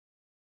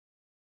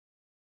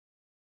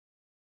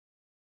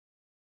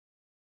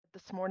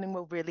This morning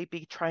we'll really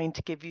be trying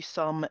to give you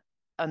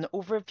an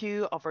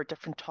overview of our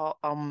different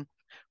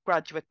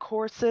graduate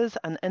courses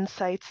and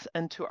insights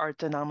into our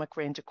dynamic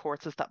range of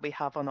courses that we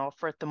have on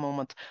offer at the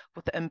moment,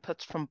 with the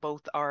inputs from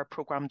both our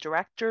programme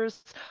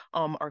directors,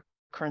 our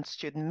current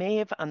student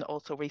Maeve, and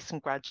also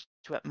recent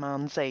graduate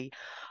Mansi.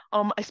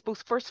 I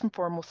suppose first and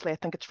foremostly, I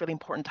think it's really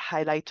important to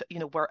highlight,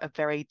 we're a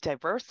very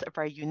diverse, a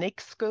very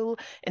unique school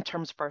in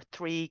terms of our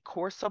three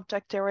core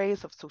subject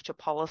areas of social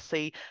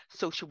policy,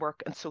 social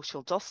work, and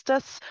social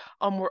justice.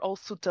 We're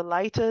also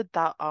delighted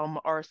that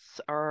our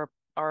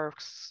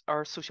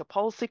social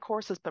policy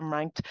course has been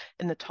ranked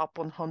in the top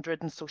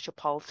 100 in social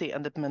policy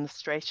and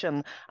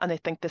administration, and I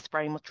think this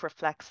very much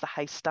reflects the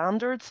high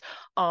standards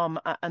and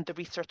the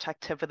research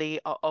activity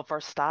of our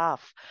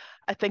staff.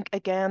 I think,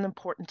 again,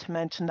 important to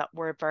mention that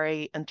we're a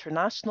very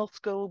international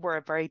school. We're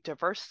a very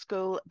diverse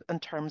school in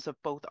terms of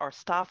both our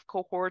staff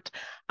cohort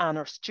and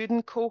our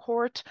student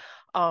cohort.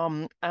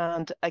 And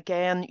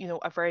again,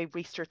 a very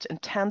research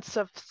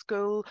intensive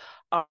school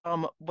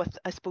with,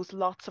 I suppose,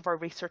 lots of our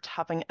research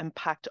having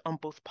impact on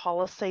both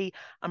policy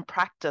and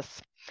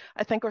practice.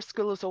 I think our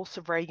school is also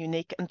very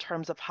unique in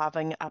terms of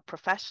having a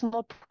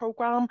professional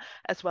programme,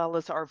 as well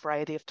as our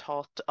variety of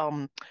taught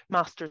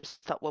masters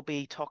that we'll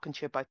be talking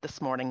to you about this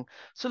morning.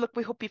 So look,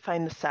 we hope you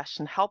find the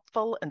session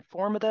helpful,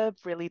 informative.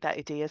 Really, the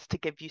idea is to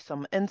give you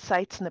some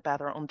insights and a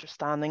better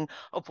understanding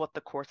of what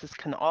the courses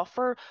can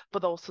offer,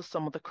 but also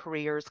some of the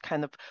careers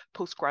kind of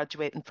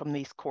post-graduating from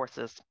these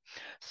courses.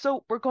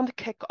 So we're going to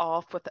kick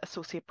off with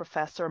Associate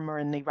Professor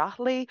Muireann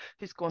Raghallaígh,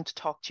 who's going to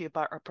talk to you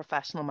about our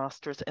Professional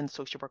Masters in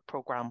Social Work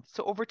programme.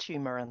 So over to you,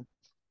 Muireann.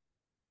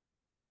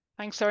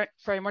 Thanks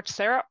very much,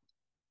 Sarah,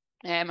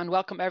 and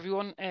welcome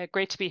everyone.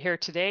 Great to be here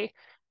today.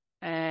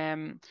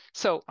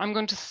 So I'm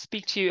going to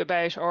speak to you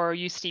about our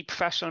UCD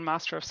Professional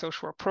Master of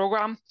Social Work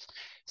programme.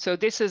 So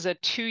this is a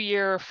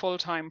 2-year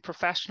full-time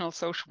professional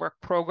social work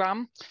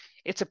programme.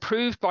 It's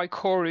approved by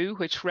CORU,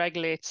 which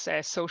regulates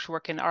social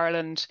work in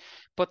Ireland,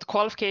 but the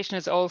qualification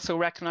is also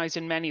recognised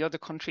in many other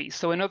countries.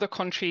 So in other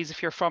countries,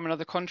 if you're from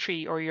another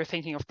country or you're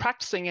thinking of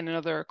practicing in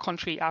another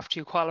country after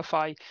you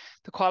qualify,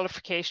 the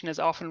qualification is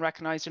often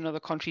recognised in other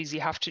countries.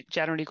 You have to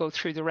generally go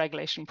through the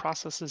regulation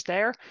processes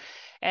there.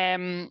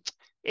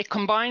 It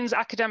combines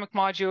academic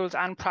modules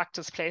and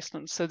practice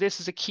placements. So this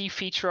is a key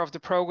feature of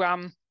the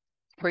programme,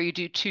 where you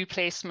do 2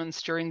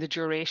 placements during the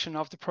duration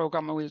of the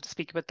programme, and we'll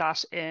speak about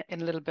that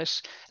in a little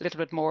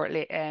bit more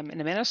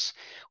in a minute.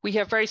 We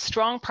have very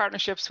strong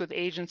partnerships with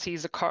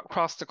agencies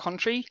across the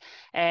country,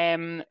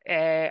 and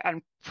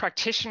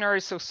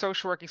practitioners, so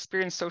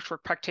experienced social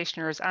work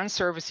practitioners and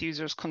service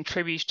users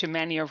contribute to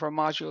many of our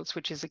modules,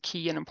 which is a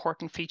key and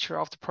important feature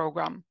of the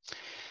programme.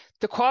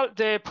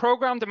 The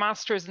programme, the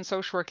Masters in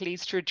Social Work,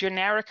 leads to a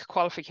generic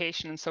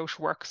qualification in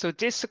social work. So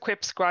this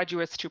equips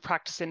graduates to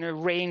practice in a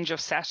range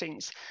of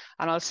settings.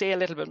 And I'll say a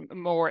little bit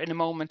more in a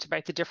moment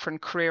about the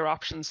different career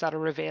options that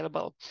are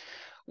available.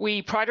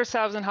 We pride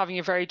ourselves on having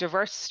a very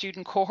diverse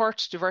student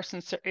cohort, diverse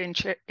in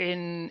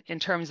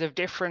terms of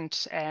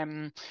different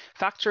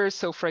factors.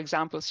 So, for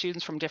example,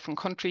 students from different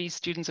countries,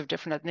 students of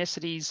different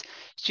ethnicities,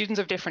 students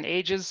of different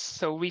ages,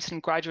 so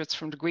recent graduates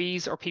from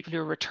degrees or people who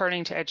are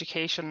returning to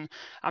education,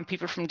 and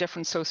people from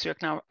different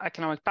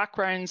socioeconomic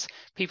backgrounds,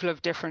 people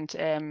of different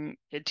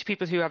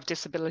people who have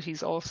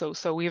disabilities also.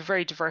 So we have a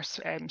very diverse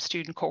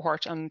student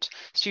cohort, and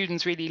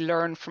students really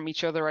learn from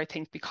each other, I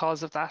think,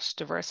 because of that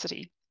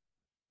diversity.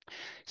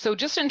 So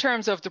just in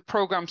terms of the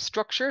programme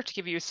structure, to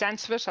give you a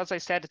sense of it, as I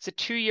said, it's a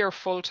 2-year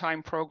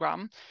full-time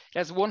programme. It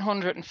has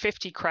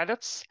 150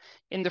 credits.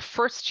 In the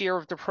first year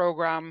of the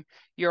programme,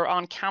 you're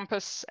on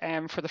campus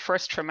for the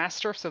first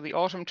trimester, so the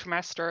autumn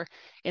trimester.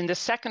 In the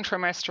second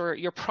trimester,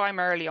 you're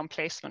primarily on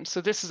placement.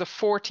 So this is a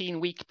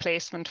 14-week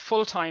placement,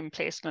 full-time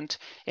placement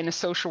in a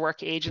social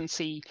work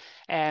agency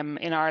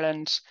in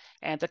Ireland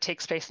that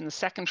takes place in the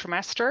second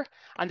trimester.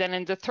 And then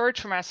in the third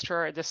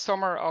trimester, the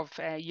summer of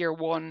year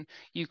 1,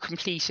 you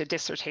complete a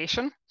dissertation.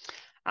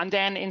 And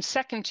then in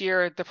second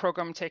year, the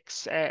programme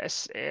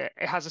it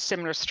has a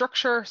similar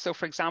structure. So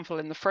for example,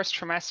 in the first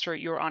trimester,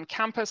 you're on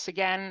campus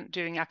again,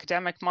 doing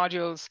academic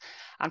modules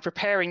and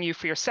preparing you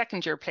for your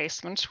second year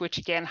placement, which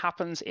again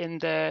happens in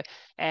the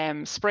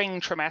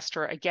spring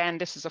trimester. Again,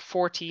 this is a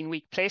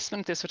 14-week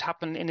placement. This would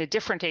happen in a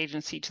different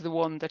agency to the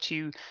one that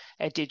you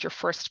did your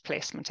first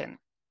placement in.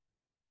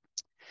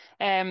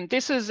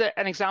 This is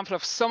an example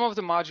of some of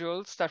the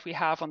modules that we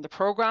have on the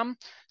programme.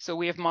 So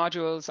we have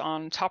modules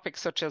on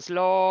topics such as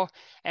law,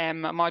 a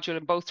module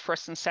in both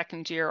first and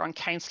second year on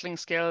counselling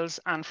skills,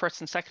 and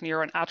first and second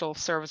year on adult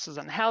services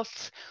and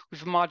health. We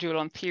have a module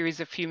on theories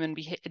of human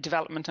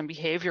development and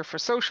behaviour for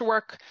social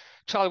work,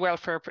 child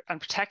welfare and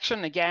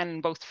protection, again,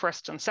 in both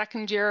first and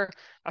second year,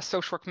 a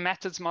social work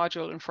methods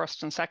module in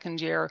first and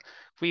second year.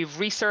 We've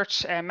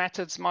research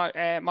methods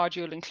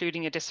module,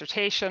 including a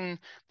dissertation,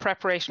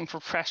 preparation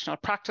for professional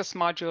practice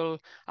module,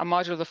 a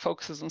module that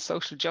focuses on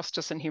social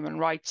justice and human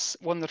rights,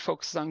 one that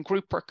focuses on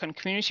group work and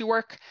community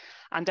work.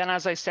 And then,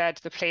 as I said,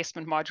 the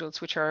placement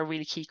modules, which are a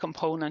really key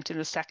component in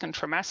the second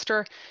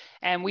trimester.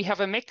 And we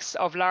have a mix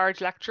of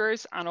large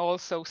lectures and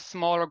also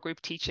smaller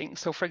group teaching.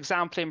 So for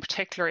example, in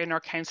particular in our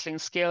counselling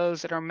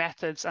skills, in our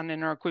methods and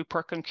in our group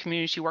work and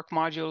community work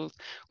modules,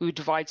 we would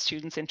divide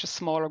students into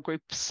smaller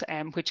groups,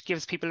 which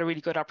gives people a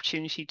really good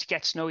opportunity to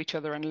get to know each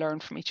other and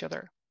learn from each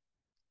other.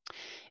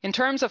 In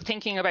terms of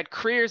thinking about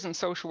careers in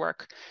social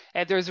work,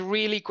 there's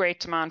really great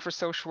demand for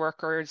social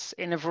workers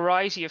in a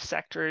variety of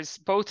sectors,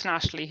 both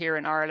nationally here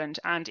in Ireland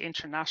and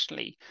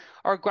internationally.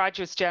 Our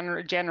graduates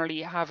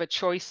generally have a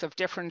choice of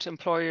different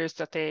employers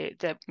that they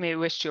may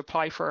wish to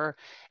apply for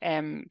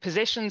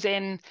positions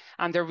in,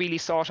 and they're really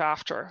sought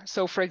after.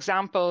 So for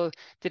example,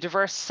 the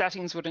diverse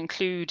settings would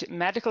include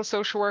medical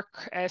social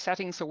work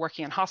settings, so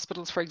working in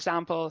hospitals, for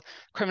example,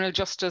 criminal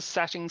justice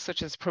settings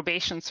such as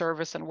probation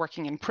service and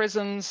working in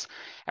prisons,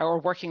 or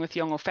working with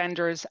young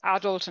offenders,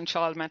 adult and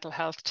child mental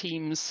health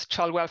teams,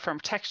 child welfare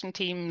and protection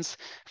teams,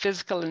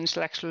 physical and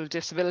intellectual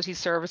disability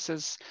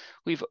services.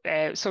 We've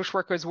social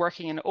workers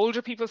working in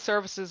older people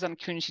services and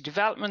community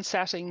development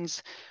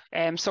settings.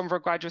 Some of our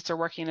graduates are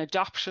working in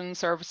adoption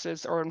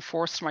services or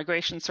enforced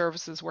migration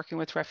services, working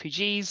with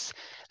refugees.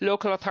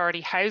 Local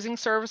authority housing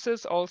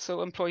services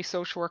also employ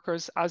social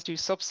workers, as do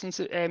substance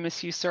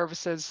misuse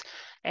services.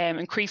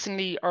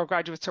 Increasingly, our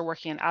graduates are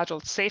working in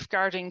adult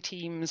safeguarding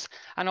teams,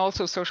 and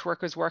also social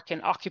workers work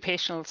in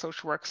occupational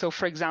social work. So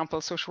for example,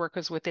 social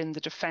workers within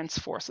the defence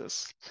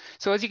forces.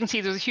 So as you can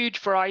see, there's a huge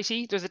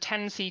variety. There's a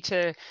tendency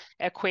to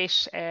equate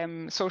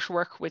social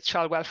work with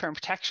child welfare and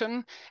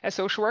protection as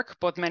social work,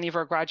 but many of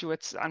our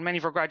graduates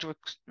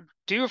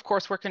do of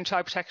course work in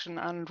child protection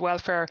and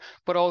welfare,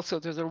 but also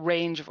there's a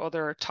range of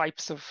other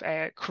types of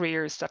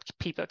careers that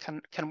people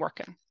can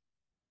work in.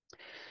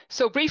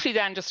 So briefly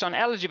then, just on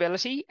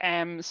eligibility.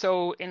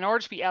 So in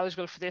order to be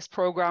eligible for this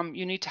programme,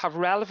 you need to have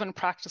relevant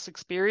practice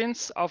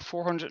experience of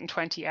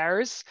 420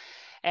 hours.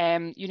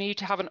 You need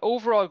to have an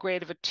overall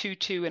grade of a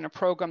 2-2 in a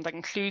programme that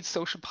includes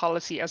social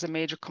policy as a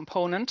major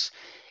component.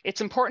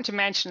 It's important to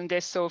mention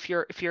this, so if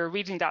you're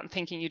reading that and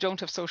thinking you don't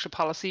have social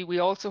policy, we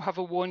also have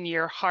a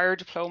 1-year higher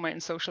diploma in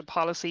social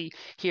policy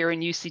here in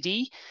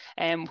UCD,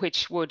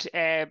 which would,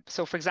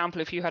 so for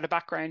example, if you had a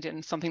background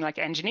in something like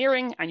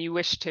engineering and you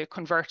wish to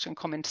convert and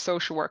come into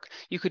social work,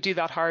 you could do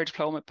that higher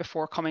diploma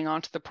before coming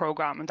onto the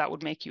programme, and that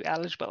would make you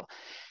eligible.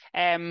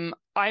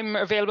 I'm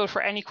available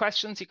for any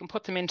questions. You can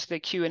put them into the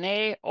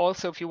Q&A.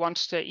 Also, if you want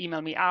to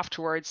email me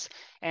afterwards,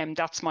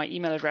 that's my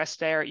email address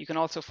there. You can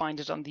also find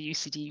it on the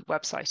UCD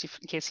website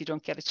in case you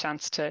don't get a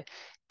chance to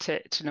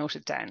note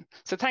it down.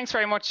 So thanks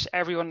very much,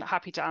 everyone.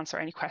 Happy to answer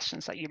any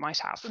questions that you might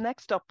have. So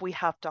next up, we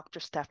have Dr.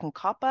 Stephan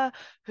Köppe,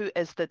 who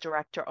is the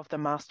Director of the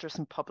Masters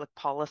in Public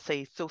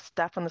Policy. So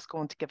Stephan is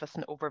going to give us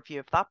an overview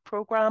of that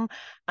programme,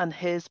 and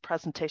his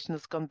presentation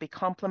is going to be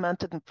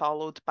complemented and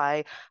followed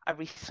by a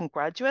recent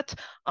graduate,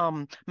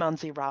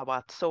 Mansi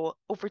Rawat. So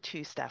over to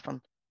you,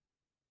 Stephan.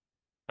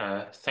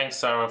 Thanks,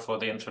 Sarah, for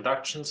the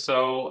introduction.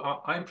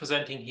 So I'm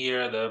presenting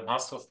here the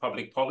Master of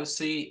Public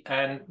Policy,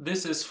 and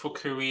this is for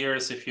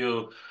careers if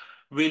you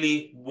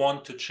really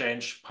want to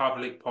change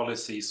public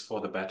policies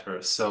for the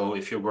better. So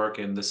if you work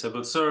in the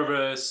civil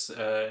service,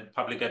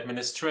 public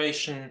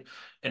administration,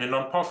 in a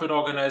non-profit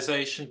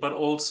organization, but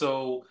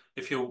also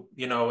if you're,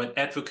 an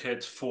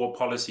advocate for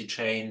policy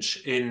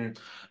change in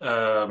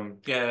a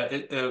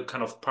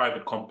kind of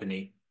private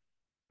company.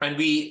 And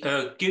we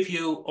give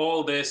you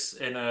all this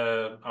in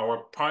our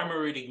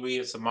primary degree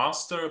as a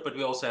master, but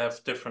we also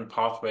have different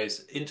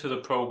pathways into the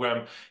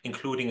program,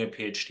 including a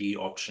PhD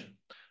option.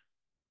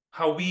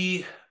 How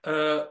we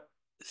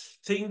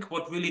think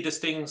what really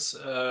distinguishes,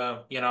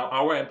 our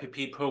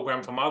MPP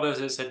program from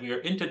others is that we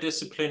are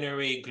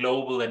interdisciplinary,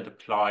 global, and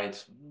applied.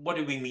 What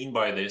do we mean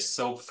by this?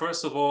 So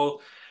first of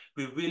all,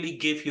 we really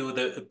give you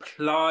the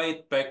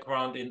applied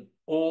background in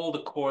all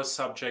the core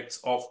subjects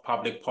of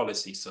public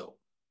policy. So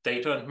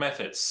data and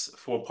methods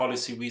for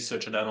policy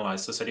research and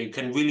analysis, so that you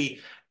can really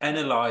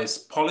analyze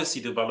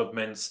policy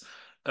developments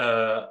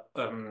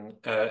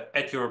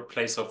at your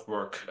place of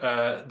work.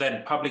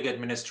 Then public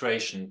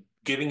administration,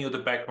 giving you the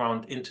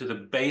background into the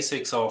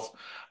basics of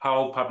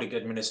how public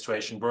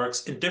administration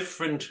works in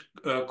different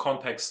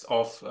contexts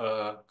of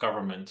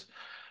government.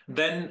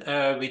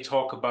 Then we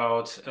talk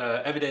about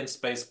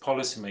evidence-based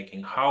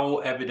policymaking, how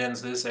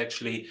evidence is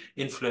actually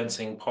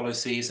influencing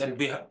policies, and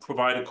we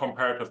provide a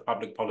comparative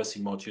public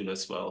policy module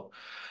as well.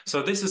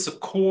 So this is a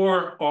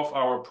core of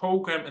our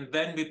program, and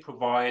then we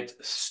provide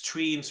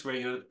streams where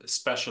you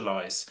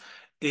specialize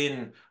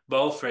in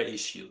welfare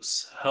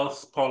issues,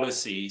 health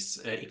policies,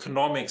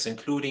 economics,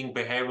 including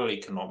behavioral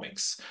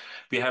economics.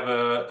 We have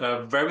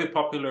a very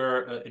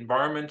popular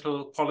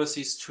environmental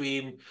policy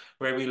stream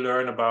where we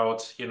learn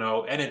about,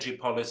 energy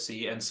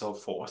policy and so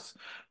forth.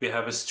 We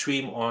have a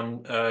stream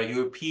on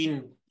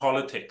European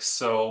politics.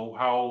 So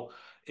how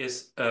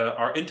is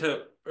our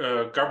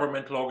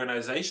intergovernmental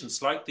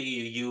organizations like the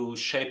EU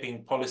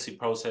shaping policy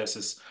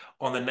processes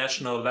on the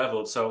national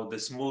level, so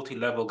this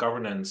multi-level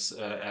governance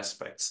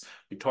aspects.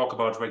 We talk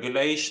about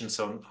regulations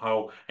on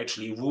how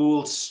actually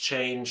rules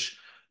change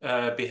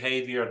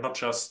behavior, not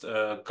just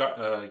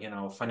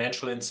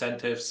financial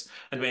incentives.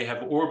 And we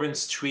have urban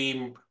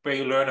stream where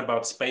you learn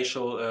about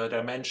spatial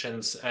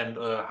dimensions and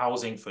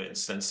housing, for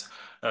instance.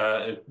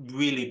 A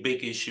really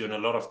big issue in a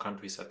lot of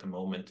countries at the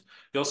moment.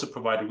 We also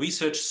provide a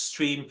research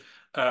stream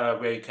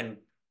where you can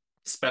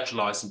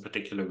specialize in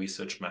particular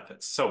research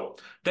methods. So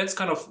that's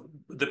kind of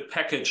the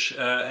package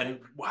and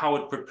how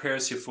it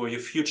prepares you for your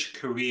future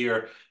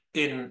career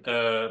in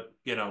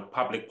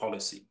public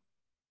policy.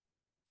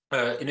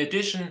 In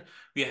addition,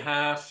 we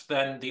have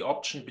then the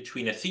option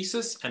between a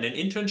thesis and an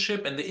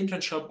internship, and the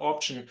internship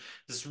option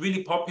is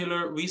really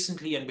popular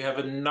recently, and we have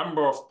a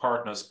number of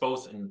partners,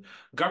 both in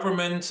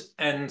government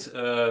and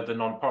the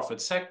nonprofit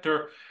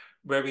sector,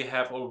 where we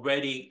have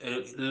already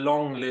a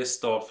long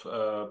list of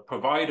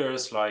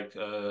providers like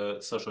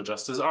Social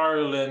Justice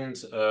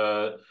Ireland,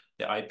 the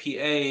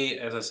IPA,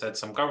 as I said,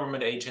 some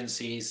government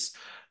agencies.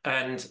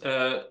 And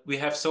we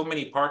have so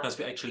many partners,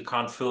 we actually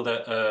can't fill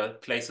the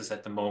places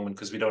at the moment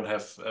because we don't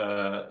have,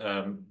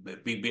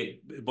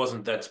 it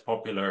wasn't that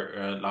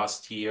popular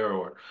last year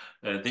or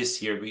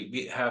this year.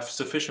 We have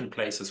sufficient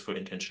places for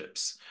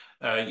internships.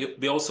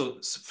 We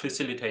also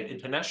facilitate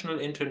international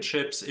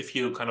internships if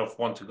you kind of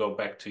want to go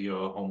back to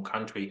your home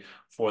country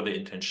for the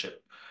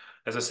internship.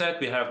 As I said,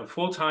 we have a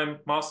full-time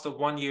master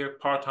 1 year,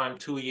 part-time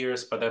 2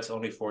 years, but that's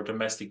only for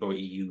domestic or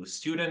EU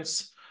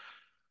students.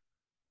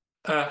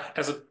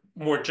 As a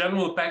more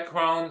general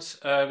background,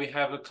 we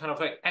have a kind of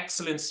like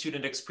excellent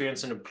student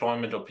experience and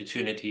employment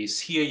opportunities.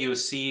 Here you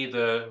see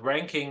the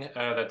ranking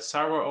that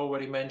Sarah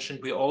already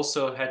mentioned. We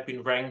also had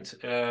been ranked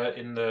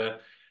in the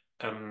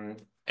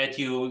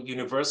Edu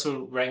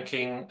Universal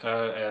ranking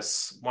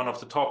as one of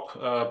the top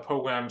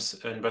programs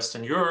in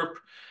Western Europe.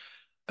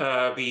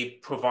 We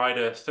provide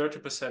a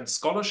 30%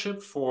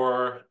 scholarship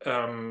for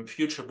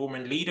future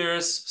women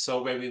leaders.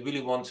 So where we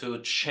really want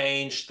to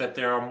change that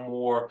there are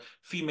more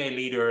female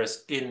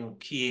leaders in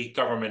key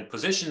government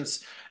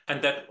positions.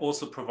 And that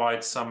also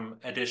provides some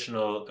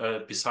additional,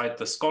 beside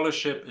the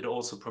scholarship, it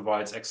also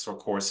provides extra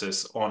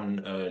courses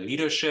on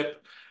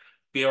leadership.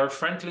 We are a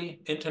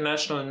friendly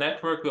international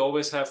network. We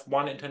always have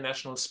one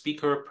international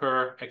speaker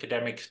per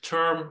academic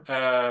term.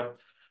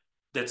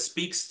 That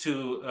speaks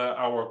to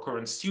our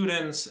current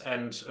students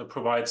and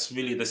provides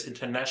really this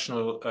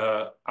international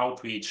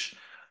outreach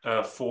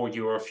for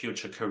your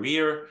future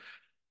career.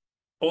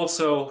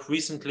 Also,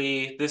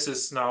 recently, this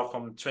is now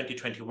from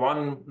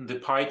 2021, the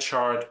pie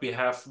chart, we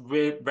have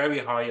very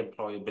high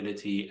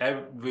employability.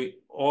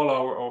 All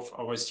of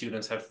our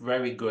students have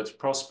very good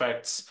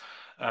prospects.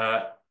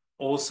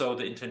 Also,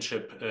 the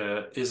internship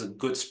is a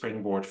good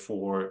springboard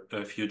for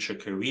a future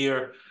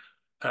career.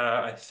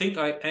 I think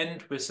I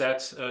end with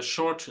that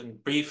short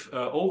and brief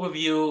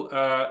overview.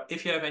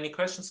 If you have any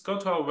questions, go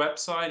to our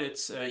website.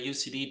 It's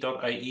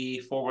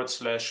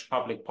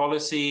ucd.ie/public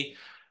policy.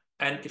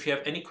 And if you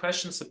have any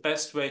questions, the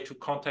best way to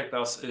contact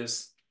us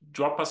is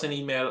drop us an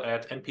email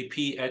at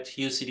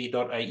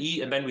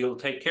mpp@ucd.ie, and then we will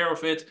take care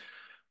of it.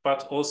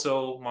 But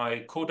also my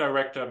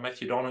co-director,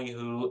 Matthew Donnelly,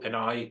 and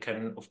I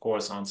can, of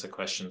course, answer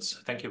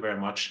questions. Thank you very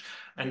much.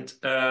 And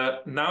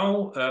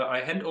now I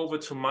hand over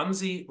to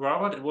Mansi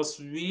Rawat. It was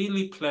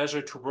really a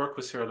pleasure to work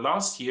with her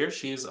last year.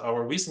 She is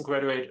our recent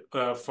graduate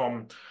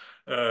from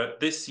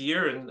this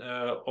year. In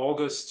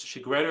August, she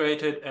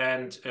graduated,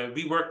 and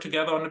we worked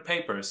together on the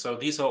paper. So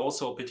these are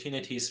also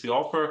opportunities we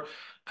offer.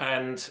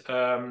 And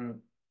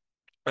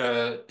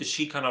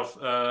she kind of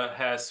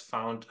has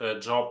found a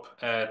job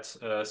at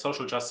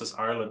Social Justice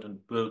Ireland and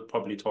will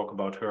probably talk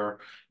about her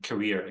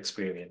career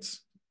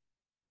experience.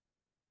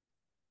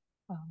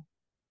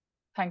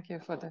 Thank you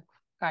for the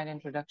kind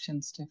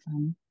introduction,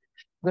 Stephan.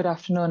 Good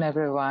afternoon,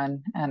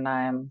 everyone, and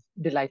I'm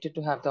delighted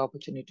to have the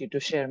opportunity to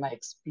share my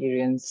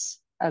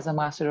experience as a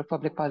Master of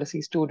Public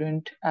Policy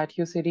student at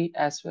UCD,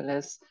 as well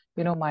as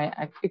my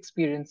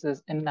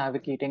experiences in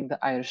navigating the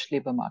Irish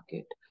labour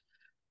market.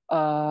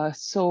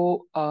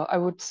 So I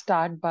would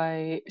start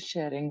by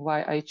sharing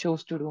why I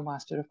chose to do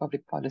Master of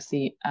Public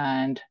Policy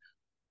and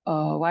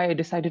why I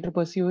decided to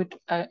pursue it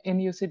in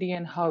UCD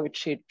and how it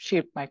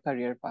shaped my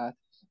career path.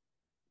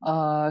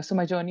 So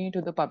my journey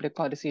into the public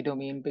policy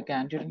domain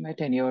began during my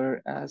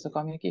tenure as a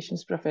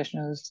communications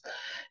professional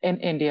in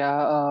India.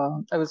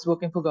 I was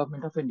working for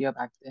Government of India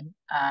back then,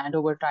 and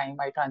over time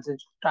I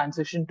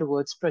transitioned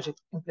towards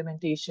project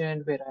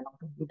implementation, where I not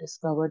only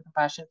discovered the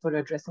passion for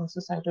addressing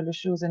societal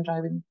issues and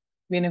driving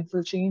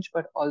meaningful change,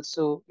 but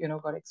also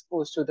got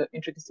exposed to the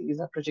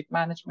intricacies of project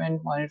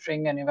management,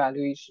 monitoring, and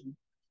evaluation.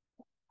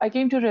 I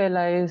came to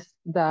realize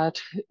that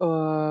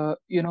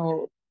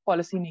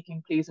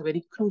policymaking plays a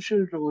very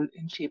crucial role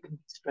in shaping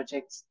these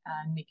projects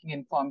and making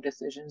informed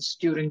decisions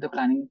during the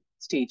planning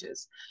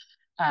stages.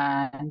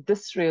 And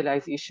this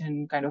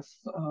realization kind of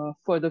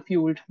further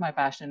fueled my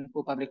passion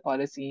for public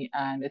policy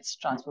and its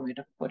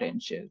transformative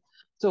potential.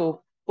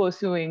 So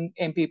pursuing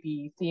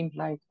MPP seemed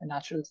like a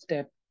natural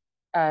step,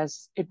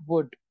 as it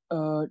would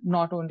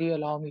not only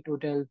allow me to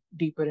delve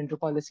deeper into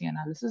policy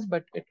analysis,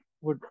 but it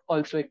would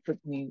also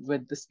equip me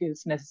with the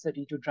skills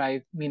necessary to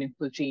drive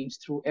meaningful change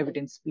through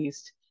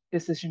evidence-based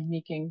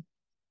decision-making.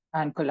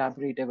 and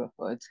collaborative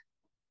efforts.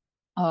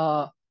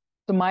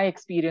 So my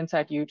experience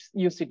at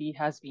UCD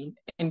has been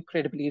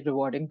incredibly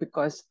rewarding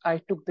because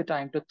I took the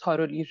time to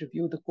thoroughly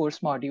review the course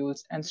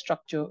modules and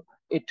structure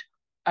it,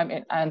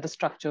 and the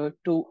structure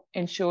to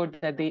ensure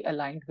that they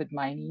aligned with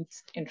my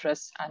needs,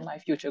 interests, and my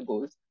future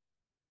goals.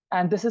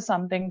 And this is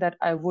something that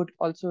I would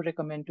also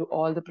recommend to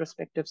all the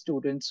prospective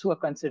students who are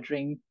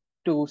considering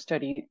to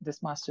study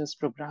this master's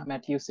program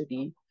at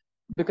UCD,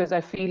 because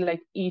I feel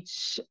like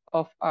each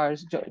of our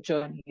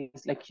journey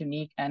is like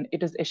unique, and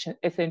it is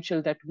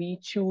essential that we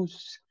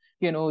choose,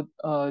 the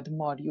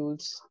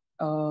modules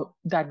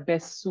that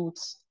best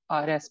suits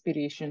our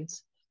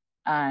aspirations.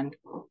 And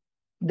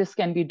this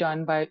can be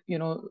done by,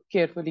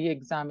 carefully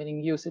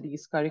examining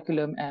UCD's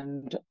curriculum.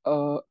 And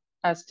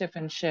as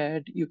Stephan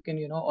shared, you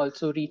can,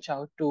 also reach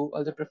out to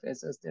all the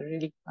professors. They're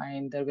really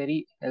kind, they're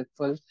very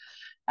helpful.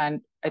 And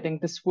I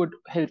think this would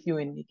help you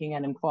in making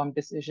an informed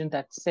decision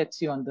that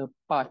sets you on the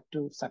path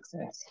to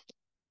success.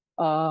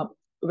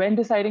 When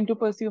deciding to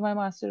pursue my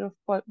Master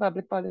of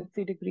Public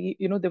Policy degree,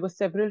 there were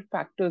several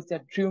factors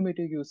that drew me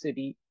to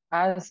UCD.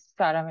 As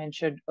Sarah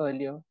mentioned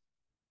earlier,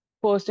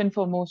 first and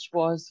foremost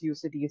was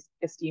UCD's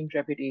esteemed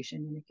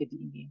reputation in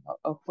academia,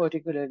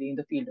 particularly in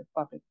the field of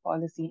public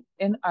policy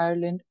in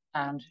Ireland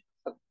and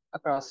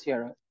across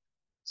Europe.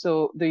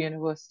 So the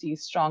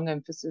university's strong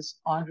emphasis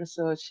on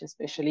research,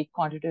 especially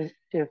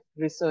quantitative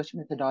research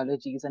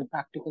methodologies and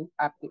practical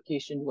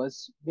application,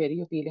 was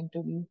very appealing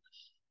to me.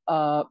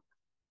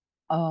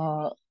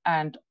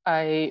 And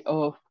I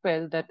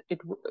felt that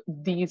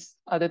these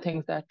are the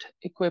things that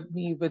equip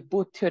me with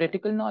both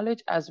theoretical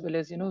knowledge as well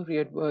as,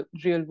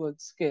 real world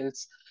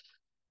skills.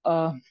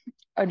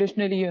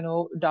 Additionally,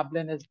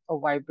 Dublin is a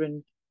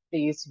vibrant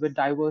place with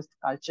diverse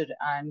culture,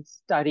 and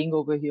studying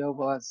over here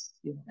was,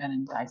 an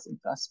enticing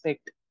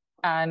prospect.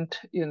 And,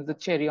 the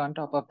cherry on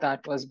top of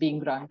that was being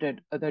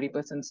granted a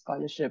 30%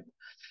 scholarship.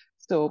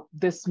 So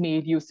this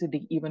made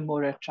UCD even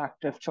more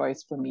attractive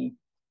choice for me.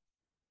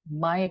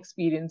 My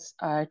experience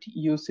at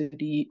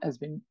UCD has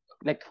been,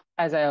 like,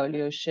 as I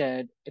earlier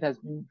shared, it has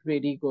been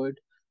really good.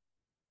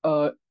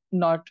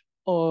 Not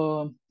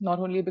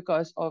only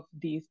because of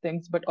these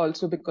things, but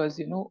also because,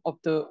 of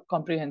the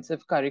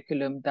comprehensive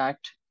curriculum that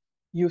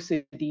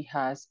UCD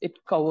has. It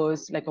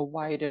covers like a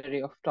wide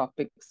array of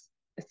topics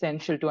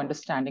essential to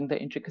understanding the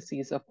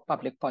intricacies of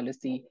public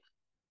policy,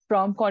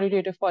 from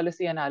quantitative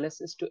policy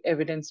analysis to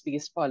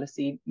evidence-based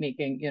policy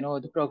making.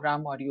 The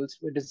program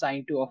modules were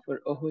designed to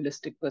offer a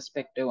holistic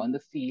perspective on the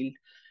field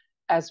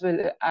as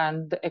well,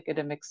 and the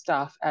academic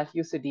staff at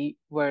UCD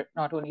were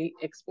not only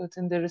experts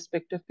in their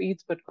respective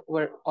fields, but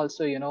were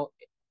also,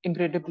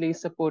 incredibly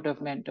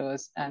supportive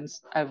mentors. And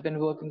I've been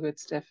working with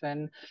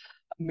Stephan.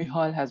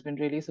 Michal has been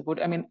really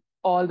supportive. I mean,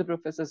 all the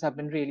professors have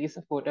been really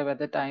supportive at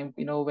the time,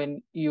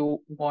 when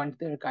you want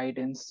their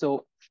guidance.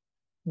 So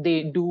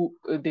they play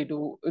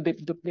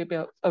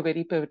a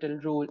very pivotal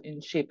role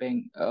in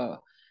shaping,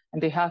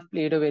 and they have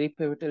played a very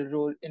pivotal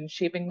role in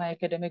shaping my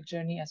academic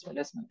journey as well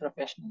as my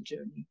professional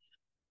journey.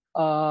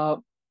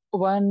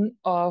 One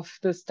of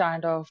the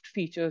standout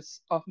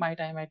features of my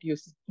time at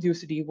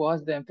UCD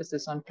was the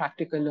emphasis on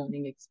practical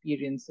learning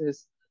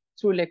experiences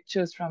through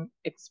lectures from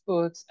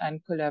experts and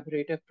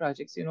collaborative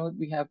projects.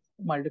 We have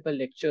multiple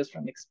lectures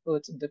from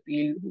experts in the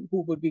field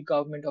who would be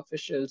government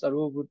officials or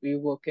who would be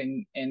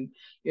working in,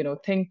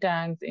 think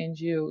tanks,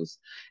 NGOs.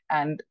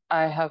 And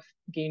I have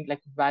gained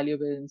like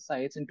valuable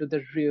insights into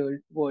the real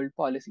world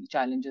policy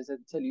challenges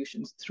and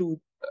solutions through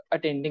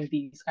attending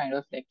these kind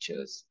of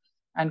lectures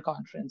and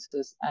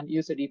conferences, and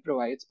UCD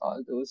provides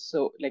all those.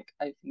 So like,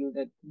 I feel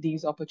that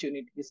these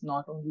opportunities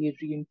not only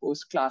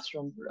reinforce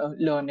classroom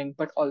learning,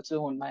 but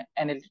also on my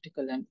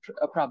analytical and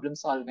problem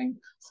solving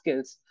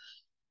skills,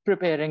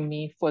 preparing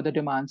me for the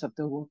demands of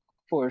the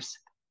workforce.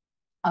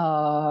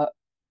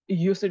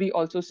 UCD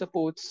also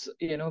supports,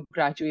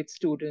 graduate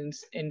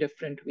students in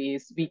different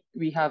ways.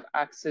 We have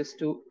access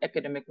to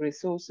academic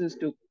resources,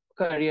 to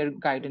career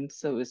guidance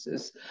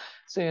services.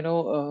 So,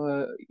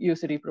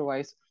 UCD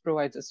provides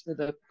us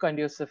with a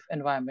conducive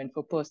environment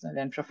for personal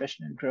and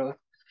professional growth.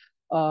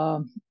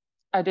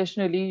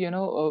 Additionally,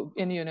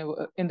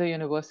 in the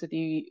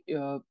university,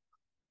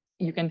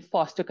 you can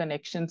foster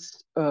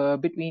connections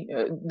between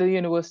the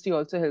university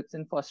also helps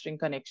in fostering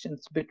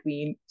connections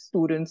between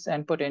students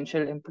and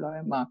potential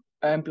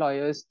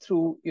employers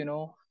through,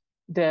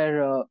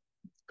 their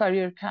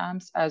career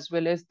camps, as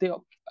well as the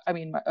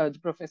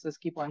professors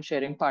keep on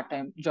sharing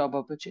part-time job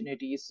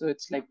opportunities. So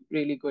it's like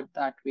really good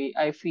that way.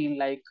 I feel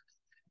like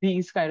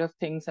these kind of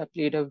things have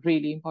played a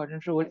really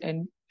important role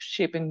in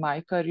shaping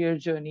my career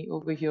journey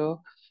over here,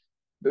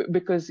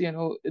 because,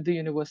 the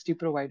university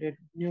provided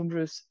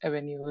numerous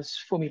avenues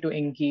for me to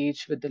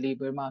engage with the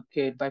labor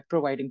market by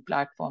providing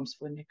platforms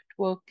for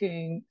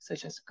networking,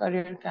 such as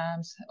career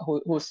camps,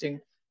 hosting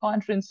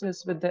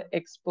conferences with the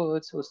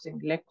experts, hosting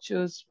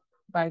lectures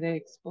by the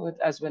experts,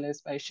 as well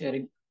as by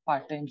sharing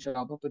part-time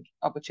job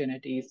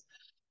opportunities.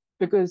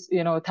 because,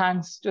 you know,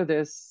 thanks to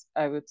this,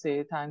 I would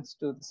say, thanks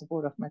to the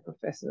support of my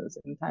professors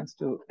and thanks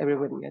to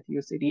everybody at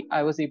UCD,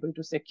 I was able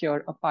to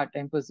secure a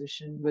part-time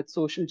position with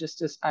Social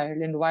Justice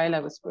Ireland while I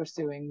was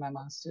pursuing my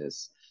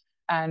master's,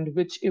 and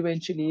which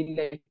eventually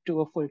led to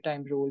a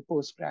full-time role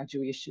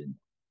post-graduation.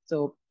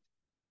 So,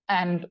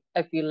 and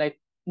I feel like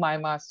my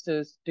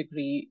master's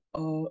degree,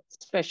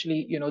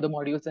 especially, you know, the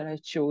modules that I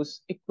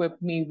chose,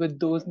 equipped me with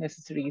those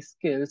necessary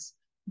skills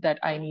that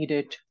I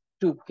needed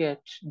to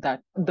get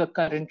the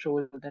current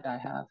role that I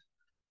have.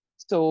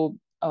 So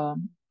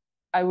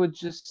I would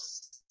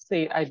just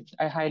say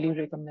I highly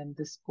recommend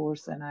this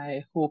course, and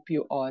I hope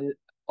you all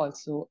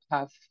also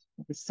have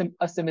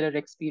a similar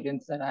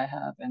experience that I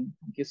have, and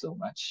thank you so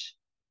much.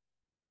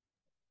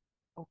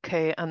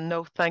 Okay, and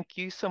no, thank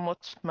you so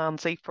much,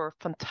 Mansi, for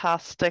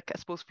fantastic, I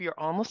suppose, for your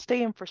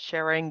honesty and for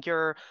sharing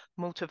your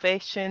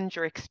motivations,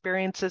 your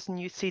experiences in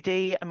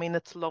UCD. I mean,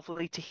 it's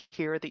lovely to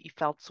hear that you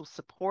felt so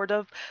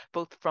supportive,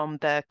 both from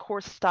the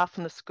course staff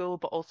in the school,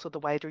 but also the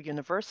wider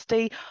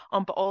university,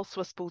 but also,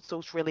 I suppose,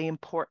 those really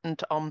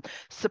important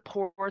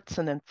supports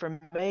and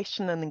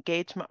information and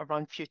engagement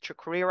around future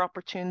career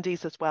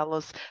opportunities, as well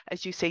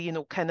as you say, you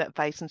know, kind of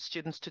advising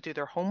students to do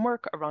their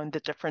homework around the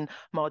different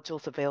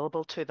modules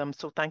available to them.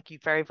 So thank you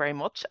very, very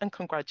much, and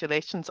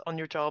congratulations on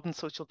your job in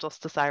Social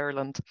Justice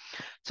Ireland.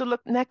 So look,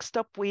 next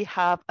up we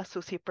have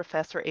Associate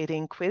Professor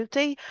Aideen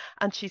Quilty,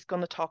 and she's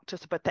going to talk to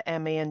us about the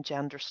MA in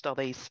Gender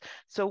Studies.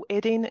 So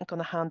Aideen, I'm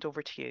going to hand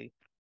over to you.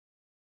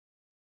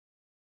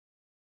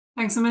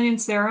 Thanks a million,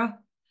 Sarah.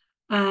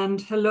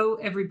 And hello,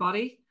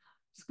 everybody.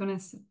 Just going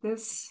to set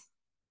this.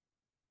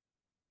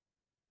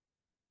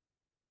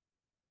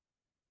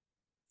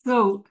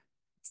 So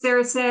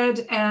Sarah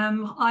said,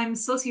 I'm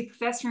Associate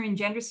Professor in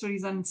Gender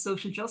Studies and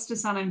Social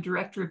Justice, and I'm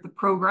Director of the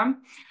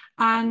programme.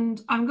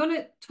 And I'm going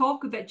to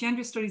talk about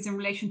gender studies in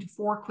relation to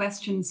four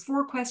questions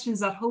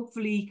that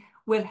hopefully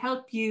will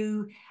help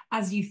you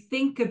as you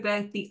think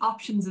about the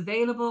options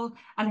available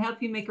and help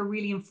you make a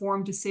really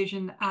informed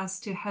decision as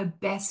to how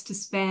best to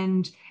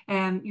spend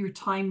your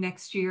time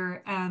next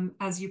year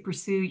as you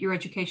pursue your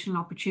educational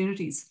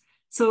opportunities.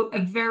 So a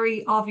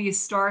very obvious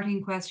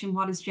starting question,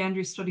 what is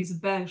gender studies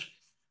about?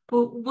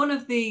 Well, one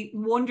of the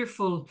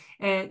wonderful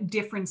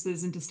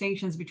differences and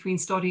distinctions between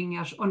studying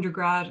at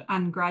undergrad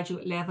and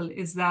graduate level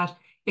is that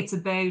it's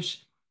about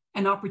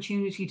an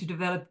opportunity to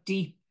develop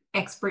deep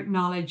expert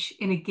knowledge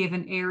in a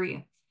given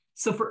area.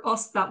 So for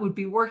us, that would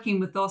be working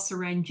with us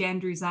around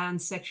genders and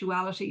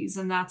sexualities,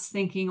 and that's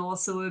thinking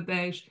also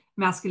about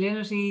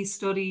masculinity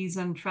studies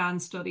and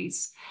trans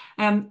studies.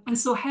 And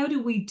so how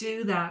do we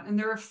do that? And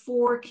there are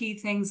four key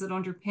things that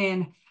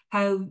underpin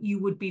how you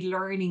would be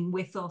learning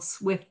with us,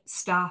 with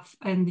staff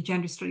in the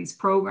Gender Studies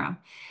programme.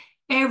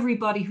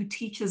 Everybody who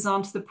teaches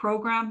onto the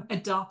programme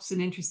adopts an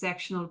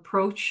intersectional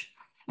approach.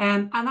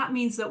 And that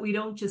means that we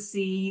don't just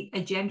see a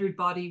gendered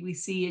body, we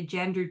see a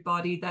gendered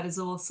body that is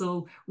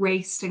also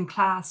raced and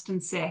classed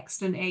and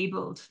sexed and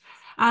abled.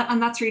 And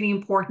that's really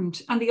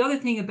important. And the other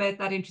thing about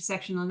that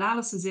intersectional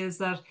analysis is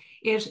that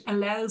it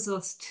allows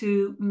us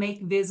to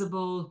make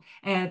visible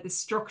the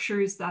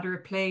structures that are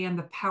at play and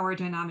the power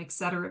dynamics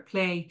that are at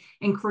play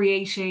in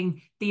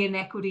creating the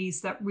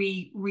inequities that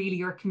we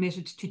really are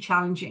committed to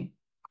challenging.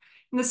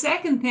 And the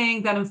second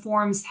thing that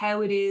informs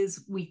how it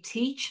is we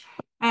teach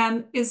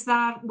is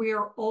that we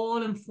are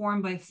all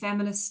informed by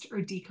feminist or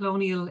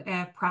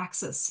decolonial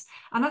praxis.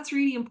 And that's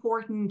really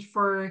important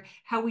for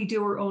how we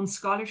do our own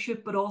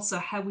scholarship, but also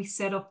how we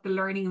set up the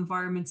learning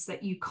environments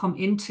that you come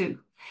into.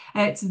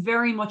 It's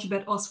very much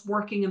about us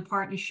working in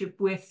partnership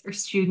with our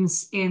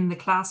students in the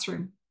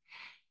classroom.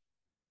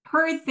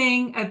 Third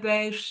thing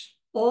about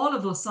all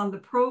of us on the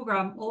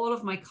programme, all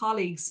of my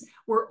colleagues,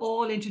 we're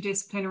all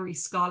interdisciplinary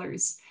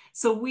scholars.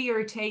 So we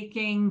are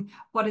taking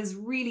what is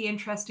really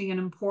interesting and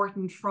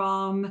important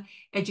from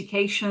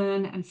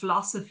education and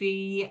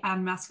philosophy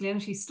and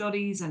masculinity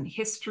studies and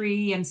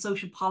history and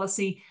social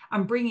policy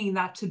and bringing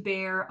that to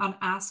bear on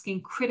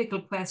asking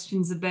critical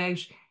questions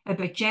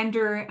about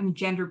gender and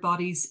gender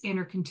bodies in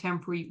our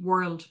contemporary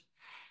world.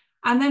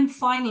 And then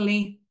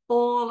finally,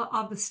 all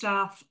of the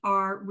staff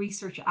are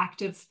research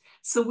active.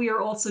 So we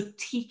are also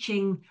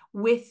teaching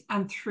with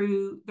and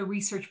through the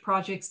research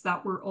projects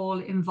that we're all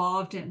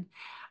involved in.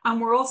 And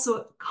we're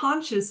also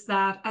conscious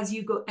that as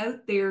you go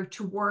out there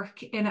to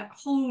work in a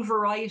whole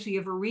variety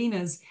of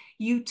arenas,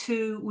 you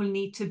too will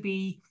need to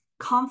be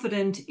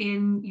confident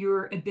in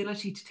your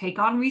ability to take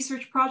on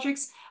research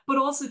projects, but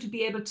also to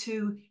be able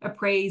to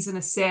appraise and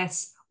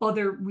assess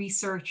other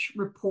research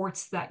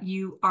reports that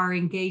you are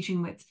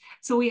engaging with.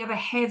 So we have a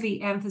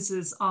heavy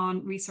emphasis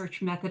on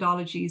research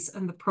methodologies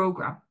in the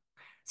programme.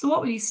 So what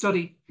will you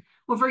study?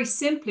 Well, very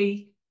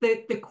simply,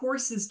 the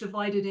course is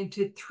divided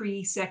into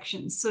three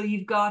sections. So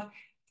you've got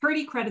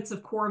 30 credits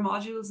of core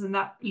modules, and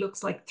that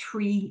looks like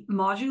 3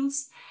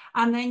 modules.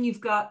 And then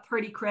you've got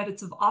 30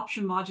 credits of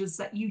option modules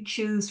that you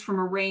choose from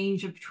a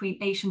range of between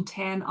 8 and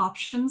 10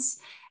 options.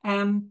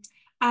 And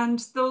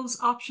those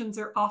options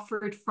are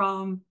offered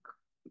from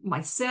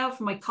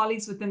myself, my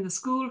colleagues within the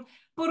school,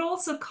 but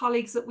also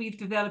colleagues that we've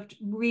developed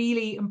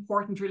really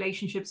important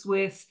relationships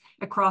with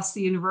across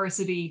the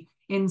university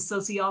in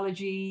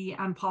sociology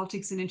and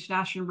politics and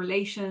international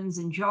relations,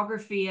 in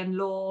geography and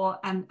law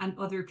and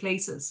other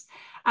places.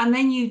 And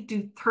then you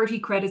do 30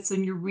 credits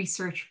on your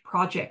research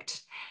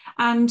project.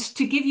 And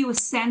to give you a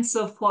sense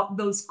of what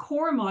those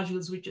core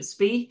modules would just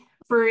be,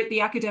 for the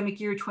academic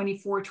year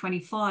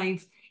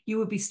 24-25, you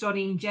would be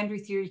studying gender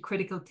theory,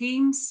 critical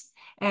themes,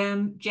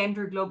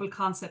 gender, global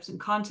concepts and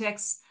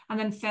contexts, and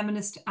then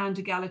feminist and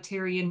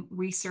egalitarian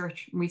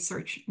research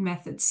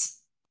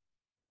methods.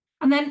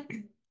 And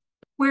then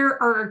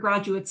where are our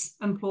graduates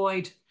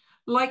employed?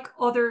 Like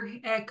other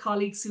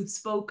colleagues who've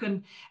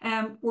spoken,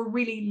 we're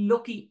really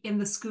lucky in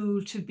the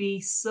school to be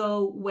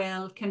so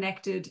well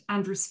connected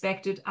and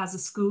respected as a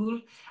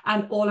school,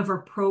 and all of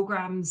our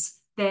programs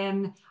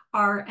then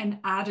are an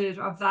added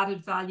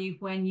value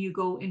when you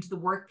go into the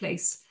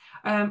workplace.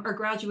 Our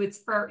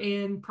graduates are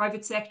in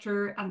private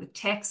sector and the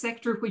tech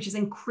sector, which is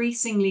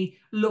increasingly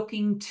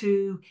looking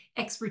to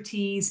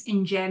expertise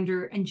in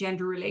gender and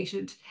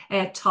gender-related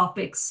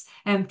topics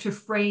to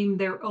frame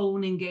their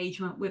own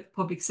engagement with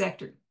public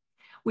sector.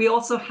 We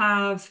also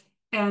have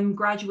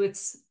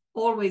graduates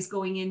always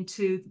going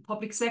into the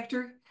public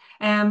sector.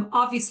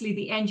 Obviously,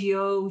 the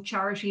NGO,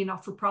 charity and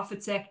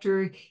not-for-profit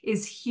sector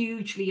is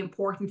hugely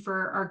important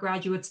for our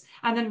graduates,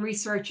 and then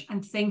research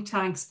and think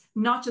tanks,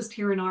 not just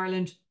here in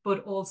Ireland,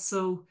 but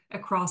also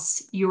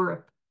across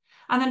Europe.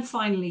 And then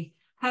finally,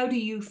 how do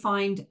you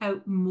find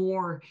out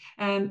more?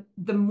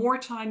 The more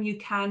time you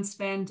can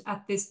spend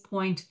at this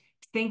point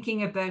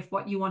thinking about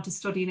what you want to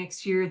study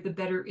next year, the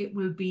better it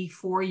will be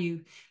for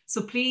you.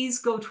 So please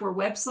go to our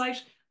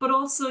website, but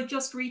also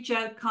just reach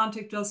out,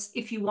 contact us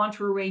if you want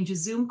to arrange a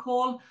Zoom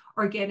call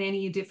or get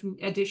any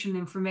additional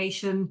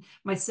information.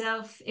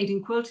 Myself,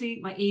 Aideen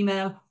Quilty, my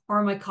email,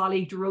 or my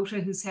colleague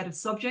Dorota, who's head of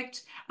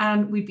subject,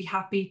 and we'd be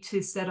happy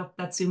to set up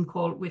that Zoom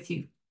call with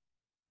you.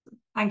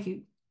 Thank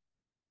you.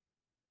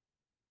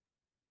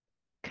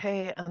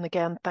 Okay, and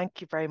again,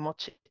 thank you very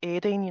much,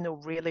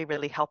 Aideen. Really,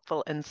 really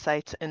helpful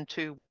insights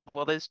into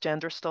what is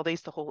gender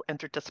studies, the whole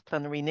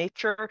interdisciplinary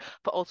nature,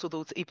 but also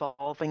those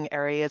evolving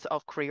areas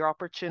of career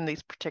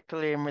opportunities,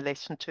 particularly in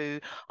relation to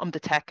the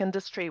tech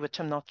industry,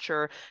 which I'm not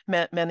sure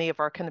many of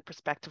our kind of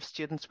prospective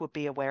students would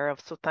be aware of.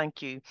 So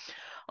thank you.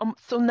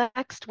 So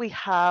next we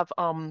have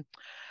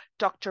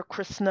Dr.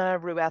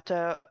 Krisna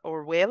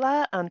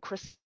Ruette-Orihuela, and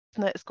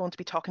Krisna is going to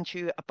be talking to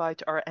you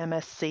about our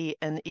MSc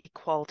in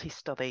Equality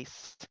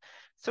Studies.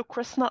 So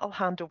Krisna, I'll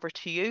hand over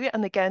to you.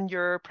 And again,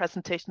 your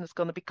presentation is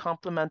going to be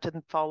complemented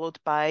and followed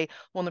by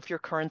one of your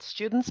current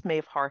students,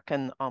 Maeve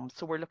Harkin.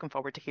 So we're looking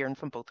forward to hearing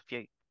from both of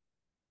you.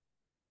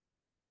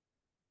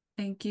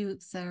 Thank you,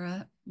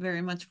 Sarah,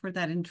 very much for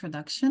that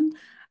introduction.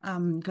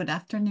 Good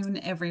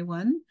afternoon,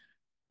 everyone.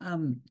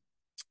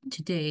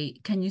 Today,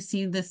 can you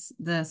see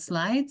the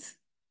slides?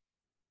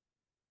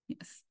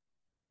 Yes.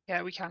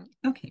 Yeah, we can.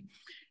 Okay.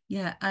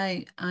 Yeah,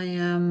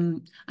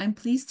 I'm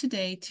pleased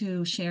today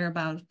to share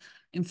about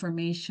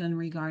information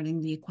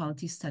regarding the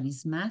Equality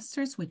Studies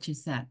Masters, which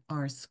is at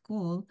our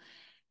school.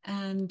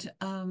 And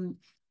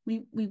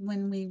we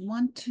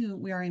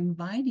are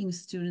inviting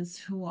students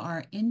who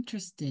are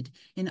interested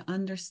in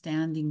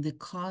understanding the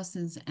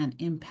causes and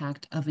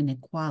impact of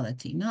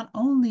inequality, not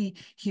only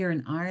here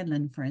in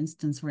Ireland, for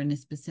instance, or in a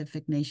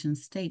specific nation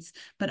states,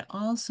 but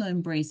also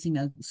embracing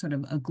a sort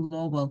of a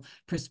global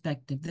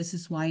perspective. This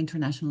is why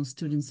international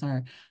students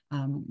are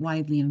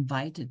widely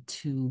invited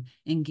to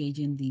engage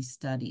in these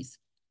studies.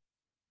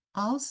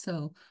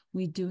 Also,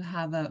 we do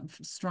have a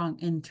strong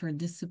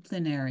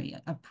interdisciplinary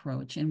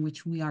approach in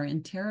which we are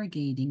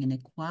interrogating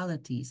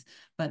inequalities,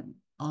 but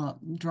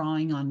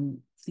drawing on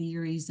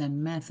theories and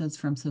methods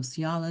from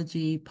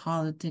sociology,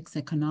 politics,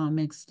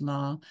 economics,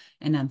 law,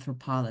 and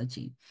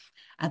anthropology.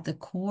 At the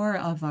core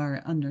of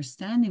our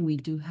understanding, we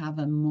do have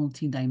a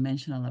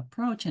multidimensional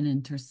approach, an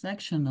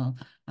intersectional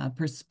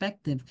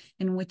perspective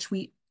in which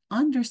we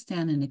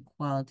understand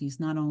inequalities,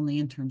 not only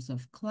in terms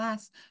of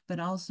class, but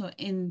also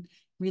in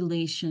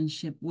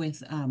relationship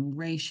with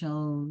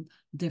racial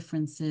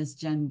differences,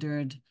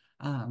 gendered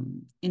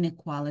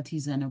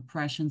inequalities and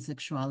oppression,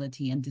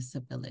 sexuality, and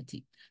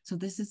disability. So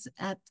this is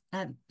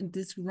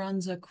this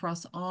runs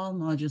across all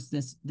modules,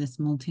 this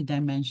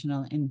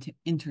multidimensional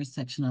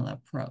intersectional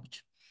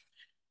approach.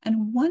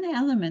 And one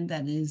element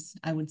that is,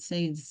 I would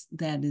say,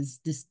 that is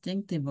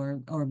distinctive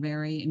or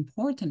very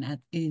important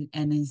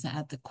and is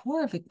at the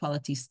core of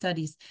equality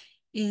studies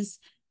is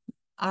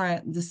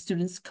the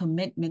students'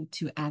 commitment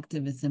to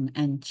activism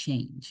and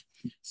change.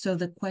 So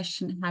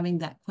having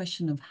that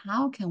question of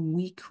how can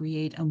we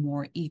create a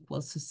more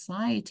equal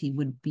society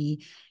would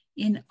be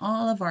in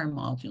all of our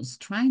modules,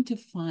 trying to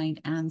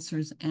find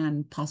answers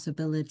and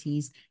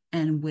possibilities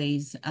and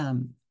ways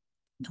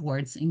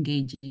towards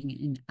engaging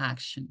in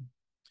action.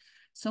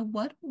 So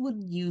what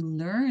would you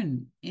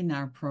learn in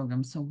our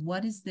program? So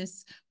what is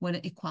this, what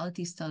an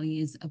equality study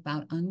is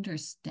about,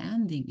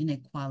 understanding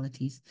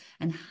inequalities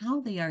and how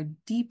they are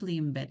deeply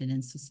embedded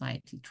in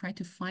society. Try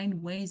to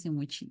find ways in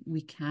which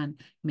we can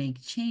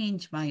make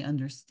change by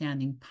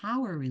understanding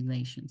power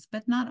relations,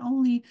 but not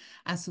only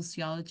as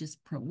sociologists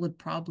would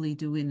probably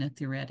do in a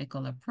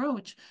theoretical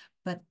approach,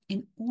 but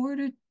in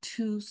order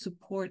to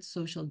support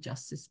social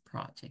justice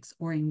projects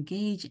or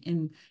engage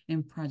in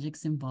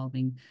projects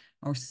involving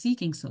or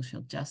seeking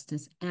social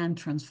justice and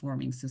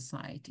transforming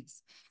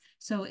societies.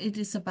 So it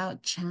is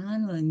about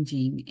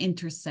challenging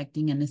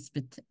intersecting and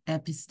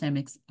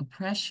epistemic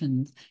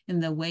oppressions in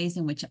the ways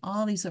in which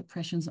all these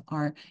oppressions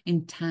are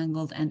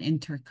entangled and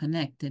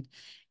interconnected.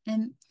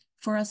 And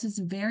for us, it's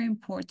very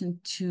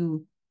important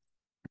to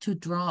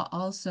draw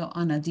also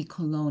on a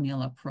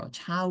decolonial approach,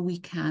 how we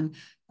can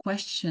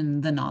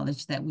question the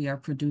knowledge that we are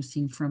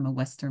producing from a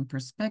Western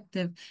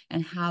perspective,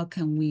 and how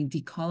can we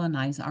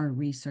decolonize our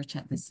research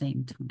at the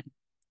same time.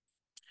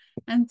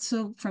 And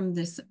so from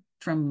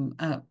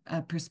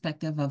a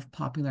perspective of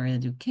popular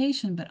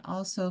education, but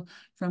also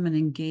from an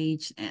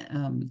engaged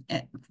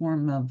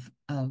form of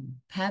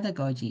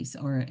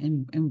pedagogies, or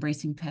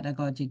embracing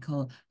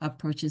pedagogical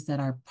approaches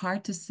that are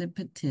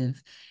participative.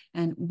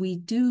 And we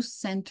do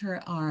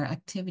center our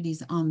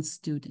activities on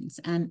students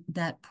and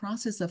that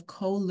process of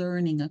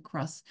co-learning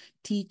across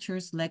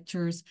teachers,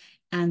 lecturers,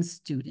 and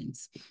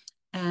students.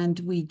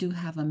 And we do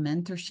have a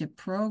mentorship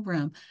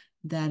program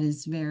that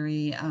is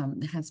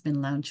has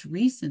been launched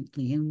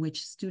recently, in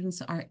which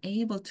students are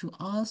able to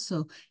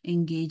also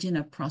engage in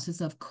a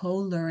process of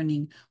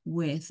co-learning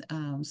with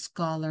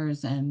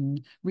scholars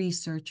and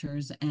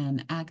researchers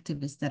and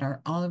activists that are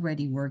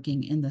already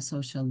working in the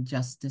social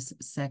justice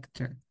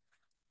sector.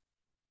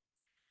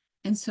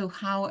 And so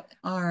how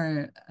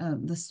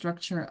the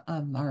structure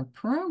of our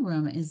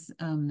program is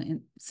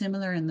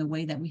similar in the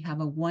way that we have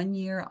a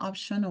 1-year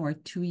option or a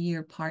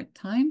 2-year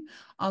part-time,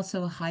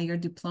 also a higher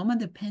diploma,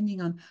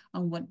 depending on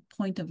what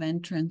point of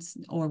entrance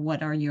or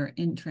what are your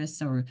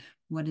interests, or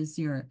what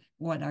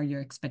are your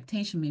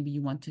expectations. Maybe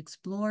you want to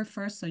explore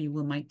first, so you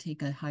might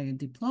take a higher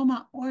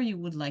diploma, or you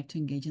would like to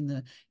engage in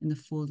the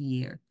full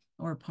year,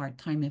 or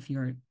part-time if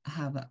you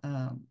have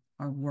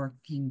our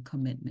working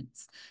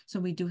commitments. So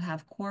we do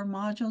have core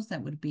modules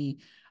that would be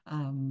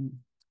and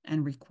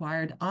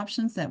required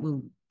options that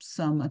will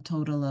sum a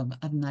total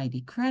of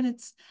 90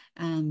 credits,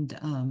 and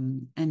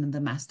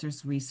the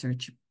master's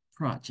research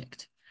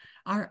project.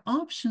 Our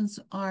options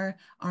are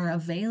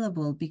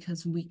available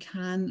because we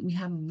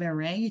have a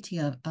variety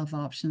of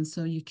options.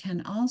 So you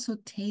can also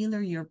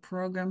tailor your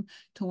program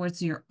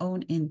towards your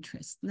own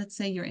interests. Let's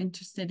say you're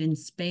interested in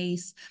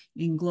space,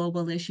 in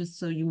global issues,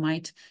 so you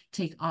might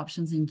take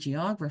options in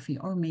geography,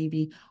 or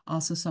maybe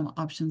also some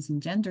options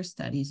in gender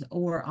studies,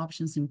 or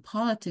options in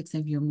politics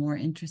if you're more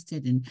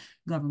interested in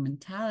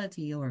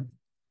governmentality or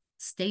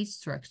state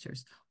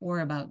structures,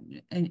 or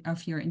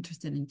if you're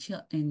interested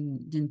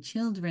in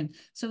children.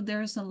 So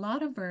there's a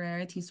lot of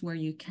varieties where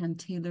you can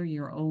tailor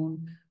your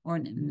own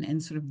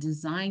and sort of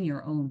design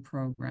your own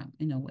program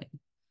in a way.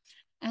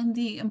 And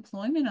the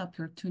employment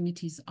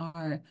opportunities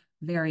are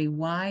very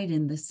wide,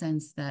 in the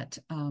sense that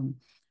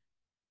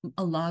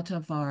a lot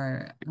of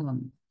our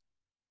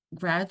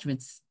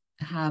graduates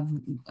have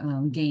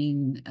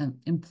gained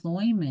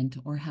employment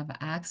or have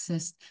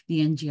accessed the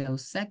NGO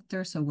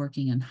sector, so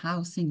working in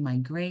housing,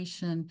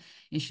 migration,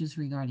 issues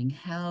regarding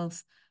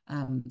health,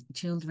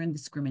 children,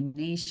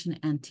 discrimination,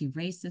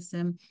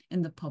 anti-racism,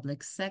 in the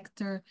public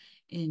sector,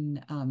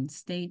 in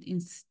state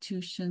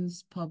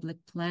institutions, public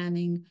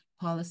planning,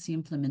 policy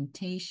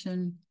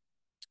implementation,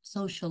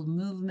 social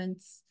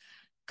movements,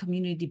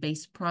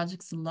 community-based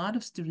projects. A lot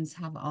of students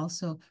have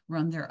also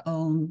run their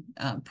own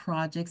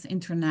projects,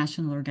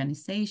 international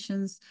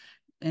organizations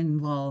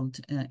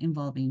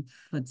involving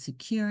food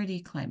security,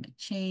 climate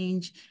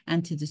change,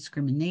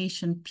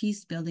 anti-discrimination,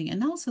 peace building,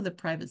 and also the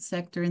private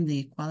sector in the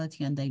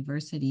equality and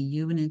diversity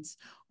units,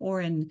 or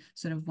in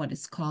sort of what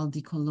is called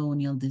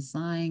decolonial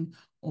design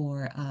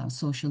or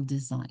social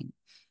design.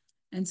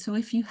 And so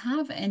if you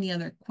have any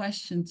other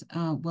questions,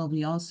 well,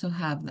 we also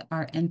have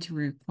our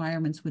entry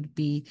requirements would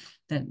be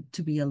that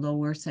to be a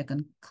lower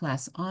second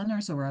class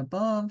honors or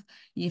above.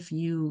 If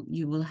you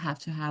will have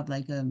to have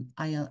like a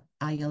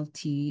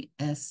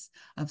IELTS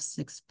of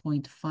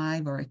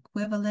 6.5 or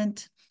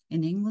equivalent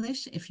in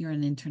English if you're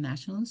an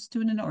international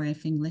student, or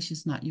if English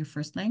is not your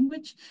first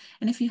language.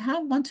 And if you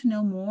want to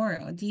know more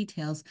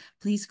details,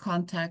 please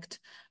contact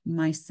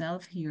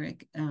myself here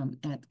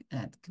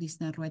at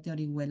Krisna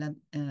Ruette-Orihuela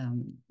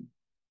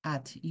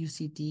at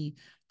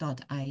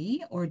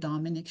UCD.ie, or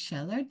Dominic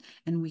Schellert,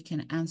 and we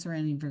can answer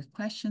any of your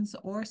questions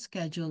or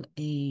schedule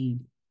a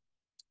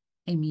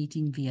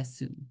meeting via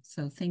Zoom.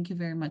 So thank you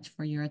very much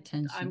for your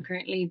attention. I'm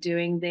currently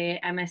doing the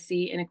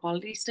MSc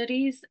Inequality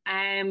Studies.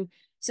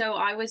 So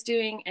I was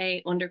doing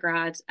a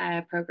undergrad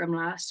program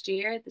last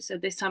year. So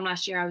this time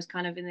last year, I was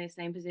kind of in the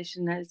same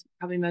position as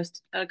probably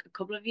a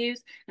couple of you,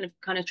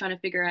 kind of trying to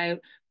figure out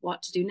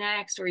what to do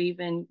next, or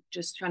even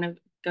just trying to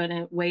going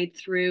to wade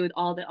through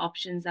all the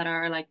options that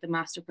are like the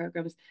master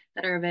programs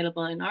that are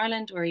available in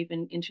Ireland or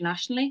even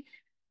internationally.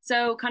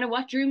 So kind of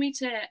what drew me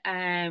to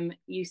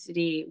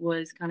UCD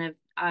was kind of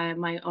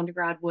my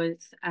undergrad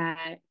was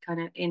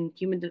kind of in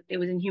human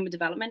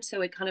development.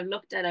 So it kind of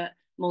looked at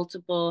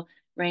multiple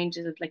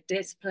ranges of like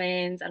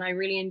disciplines, and I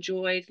really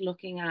enjoyed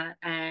looking at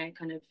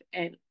kind of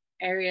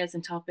areas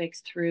and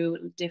topics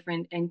through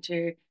different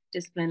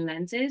interdiscipline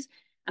lenses.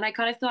 And I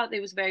kind of thought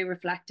it was very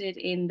reflected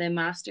in the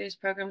master's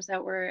programs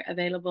that were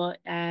available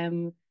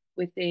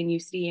within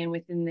UCD and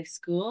within this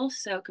school.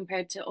 So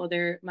compared to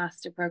other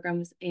master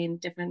programs in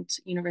different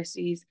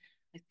universities,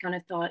 I kind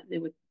of thought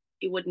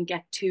it wouldn't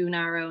get too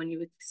narrow, and you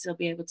would still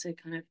be able to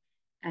kind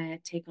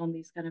of take on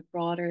these kind of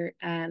broader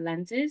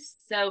lenses.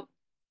 So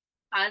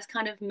as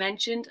kind of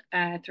mentioned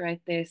throughout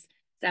this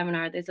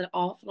seminar, there's an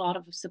awful lot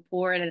of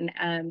support, and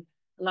a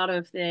lot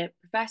of the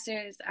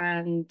professors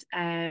and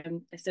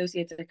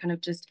associates are kind of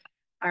just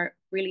are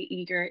really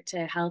eager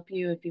to help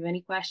you if you have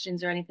any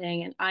questions or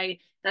anything. And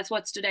that's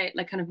what stood out,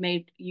 like kind of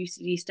made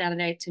UCD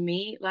stand out to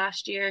me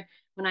last year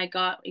when I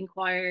got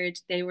inquired.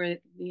 They were,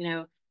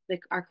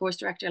 our course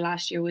director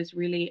last year was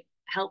really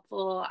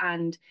helpful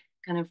and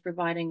kind of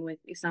providing with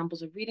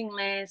examples of reading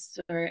lists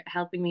or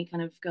helping me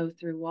kind of go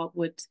through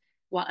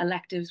what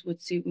electives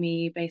would suit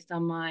me based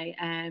on my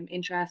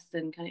interests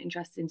and kind of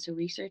interest into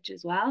research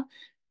as well.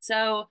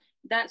 So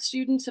that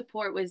student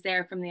support was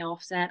there from the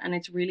offset, and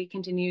it's really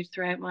continued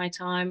throughout my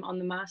time on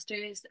the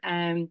masters.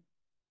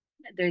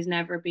 There's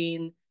never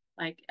been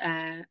like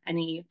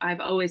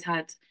I've always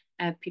had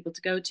people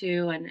to go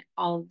to, and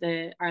all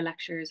of our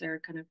lectures are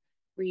kind of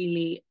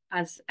really,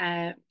 as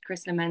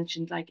Krisna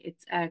mentioned, like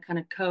it's kind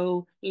of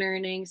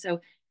co-learning.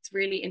 So it's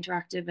really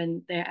interactive,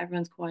 and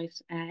everyone's quite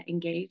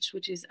engaged,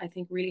 which is, I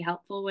think, really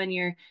helpful when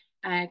you're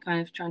kind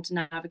of trying to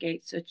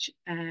navigate such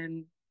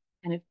kind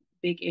of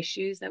big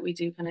issues that we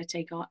do kind of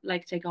take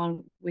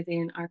on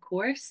within our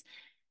course.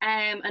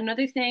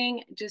 Another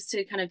thing, just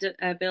to kind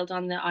of build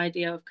on the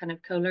idea of kind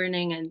of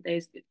co-learning, and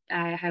there's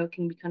how it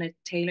can be kind of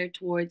tailored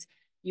towards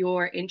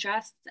your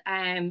interests.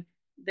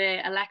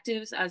 The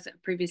electives, as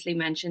previously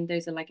mentioned,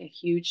 there's a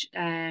huge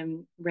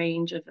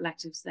range of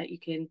electives that you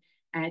can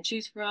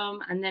choose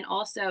from. And then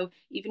also,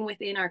 even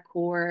within our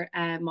core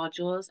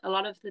modules, a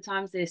lot of the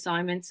times the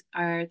assignments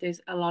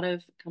there's a lot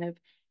of kind of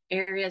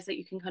areas that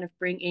you can kind of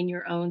bring in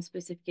your own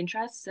specific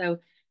interests. So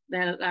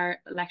our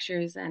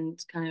lectures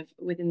and kind of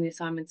within the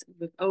assignments,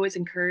 we've always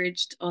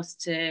encouraged us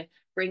to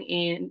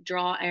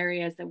draw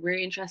areas that we're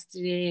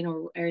interested in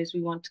or areas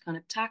we want to kind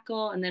of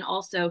tackle, and then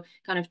also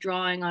kind of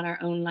drawing on our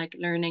own like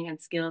learning and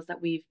skills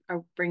that we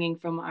are bringing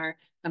from our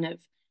kind of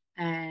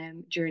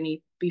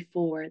journey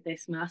before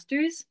this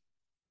master's.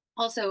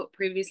 Also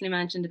previously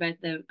mentioned about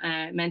the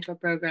mentor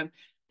program.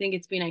 I think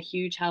it's been a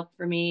huge help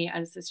for me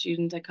as a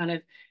student. I kind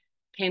of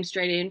came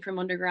straight in from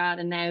undergrad,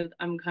 and now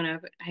I'm kind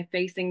of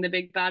facing the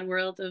big bad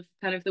world of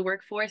kind of the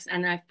workforce.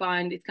 And I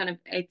find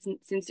it's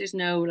since there's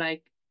no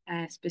like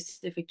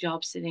specific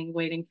job sitting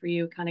waiting for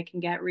you, kind of can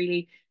get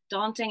really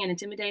daunting and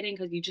intimidating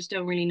because you just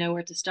don't really know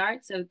where to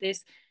start. So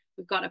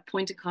we've got a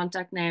point of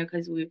contact now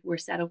because we're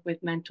set up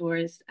with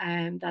mentors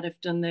that have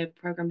done the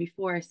program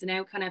before. So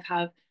now kind of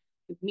have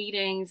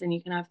meetings, and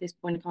you can have this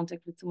point of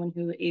contact with someone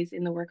who is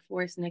in the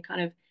workforce, and it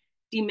kind of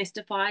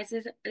demystifies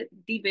it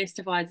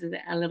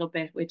a little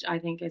bit, which I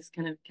think is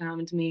kind of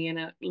common to me and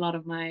a lot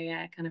of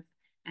my kind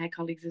of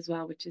colleagues as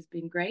well, which has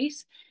been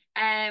great.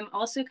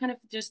 Also kind of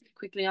just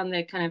quickly on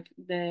the kind of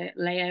the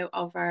layout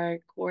of our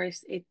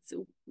course, it's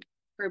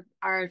for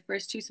our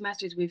first 2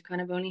 semesters, we've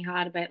kind of only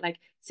had about like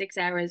 6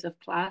 hours of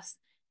class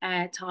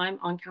time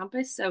on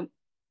campus. So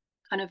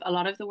kind of a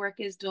lot of the work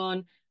is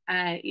done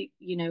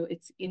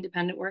it's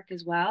independent work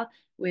as well,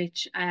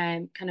 which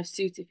kind of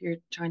suits if you're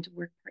trying to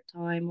work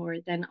part-time, or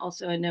then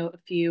also I know a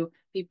few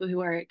people who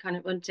are kind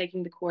of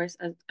undertaking the course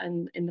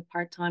in the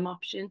part-time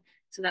option.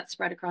 So that's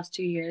spread across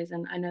 2 years,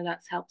 and I know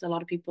that's helped a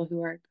lot of people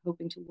who are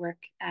hoping to work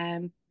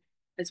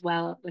as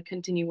well, like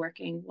continue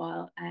working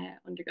while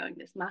undergoing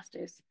this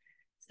master's.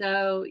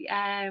 So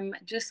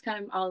just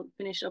kind of I'll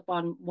finish up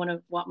on one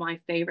of what my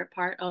favorite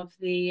part of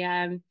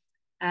the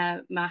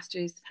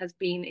master's has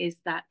been is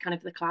that kind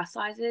of the class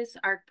sizes.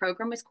 Our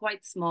program is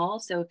quite small,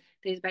 so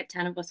there's about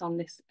 10 of us on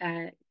this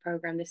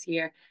program this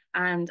year,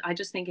 and I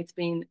just think it's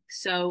been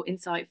so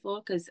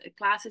insightful because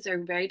classes are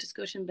very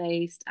discussion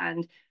based,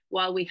 and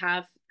while we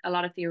have a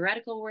lot of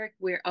theoretical work,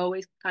 we're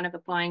always kind of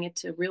applying it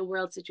to real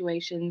world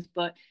situations.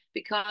 But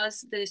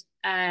because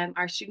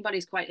our student body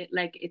is quite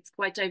it's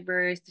quite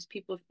diverse, there's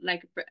people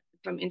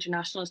from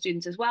international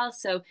students as well.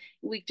 So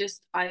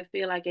I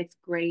feel like it's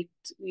great.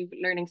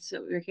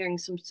 We're hearing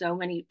so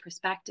many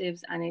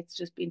perspectives, and it's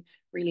just been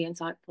really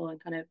insightful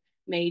and kind of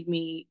made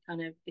me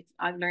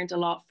I've learned a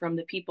lot from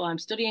the people I'm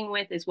studying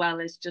with, as well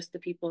as just the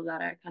people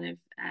that are kind of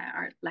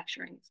are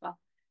lecturing as well.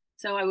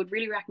 So I would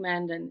really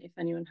recommend, and if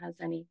anyone has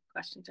any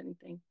questions or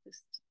anything,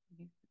 just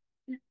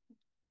yeah.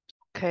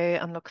 Okay,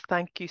 and look,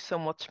 thank you so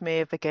much,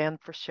 Maeve, again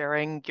for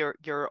sharing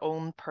your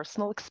own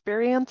personal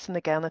experience. And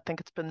again, I think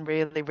it's been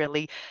really,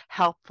 really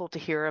helpful to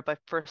hear about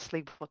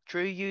firstly what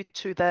drew you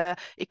to the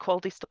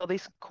Equality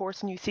Studies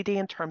course in UCD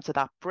in terms of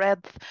that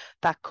breadth,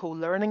 that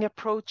co-learning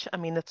approach. I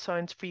mean, it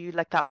sounds for you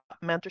like that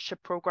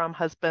mentorship program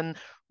has been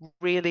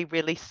really,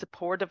 really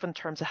supportive in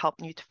terms of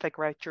helping you to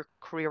figure out your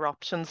career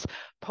options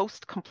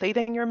post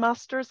completing your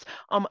master's.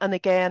 And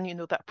again, you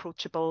know, the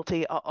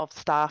approachability of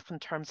staff in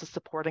terms of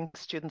supporting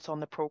students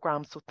on the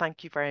programme. So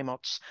thank you very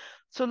much.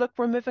 So look,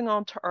 we're moving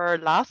on to our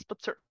last,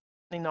 but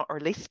certainly not our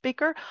least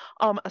speaker,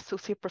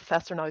 Associate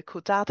Professor now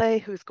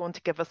Kodate, who's going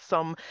to give us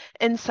some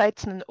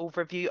insights and an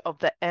overview of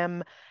the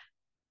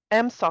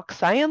MSc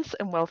Science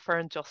in Welfare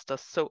and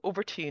Justice. So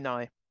over to you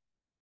now.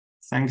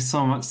 Thanks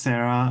so much,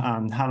 Sarah,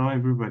 and hello,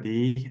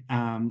 everybody.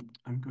 I'm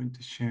going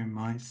to share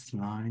my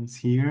slides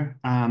here.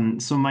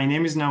 So my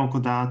name is now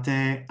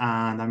Kodate,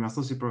 and I'm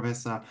Associate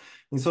Professor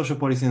in Social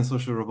Policy and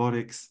Social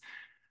Robotics,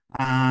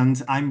 and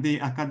I'm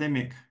the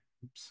academic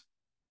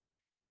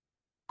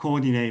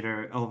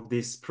coordinator of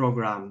this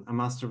program, a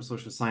Master of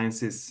Social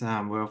Sciences,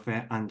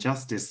 Welfare and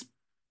Justice.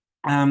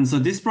 So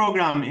this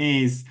program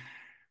is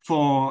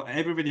for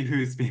everybody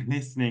who's been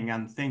listening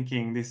and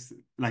thinking this,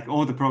 like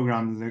all the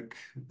programs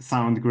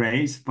sound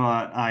great,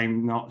 but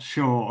I'm not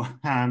sure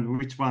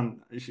which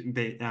one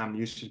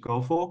you should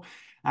go for.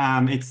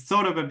 It's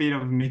sort of a bit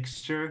of a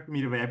mixture,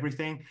 of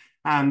everything.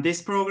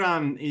 This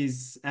program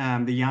is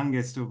the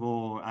youngest of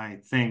all, I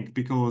think,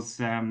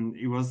 because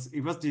it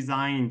was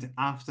designed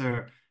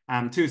after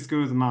two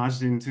schools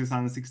merged in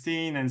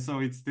 2016, and so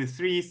it's the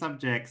three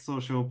subjects: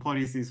 social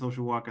policy,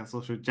 social work, and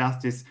social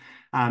justice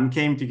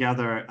came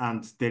together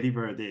and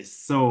delivered this.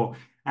 So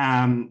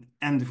and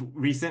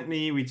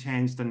recently we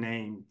changed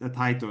the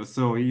title.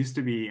 So it used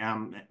to be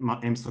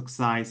MSc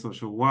Sci,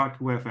 social work,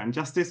 welfare and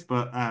justice,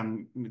 but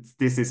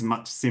this is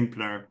much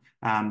simpler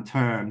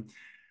term.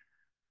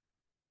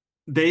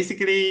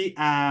 Basically,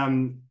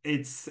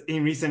 it's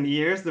in recent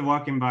years, the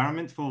work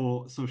environment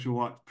for social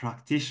work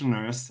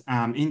practitioners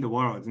in the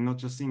world, not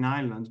just in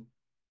Ireland,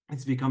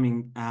 it's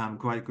becoming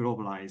quite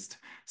globalized.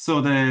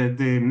 So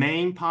the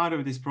main part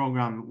of this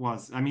program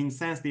was, I mean,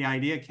 since the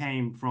idea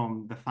came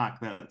from the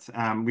fact that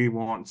we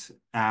want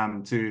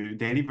to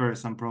deliver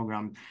some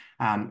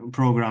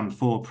program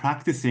for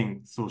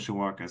practicing social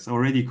workers,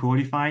 already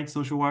qualified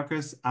social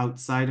workers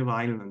outside of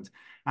Ireland.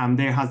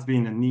 There has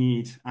been a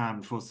need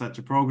for such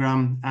a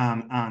program,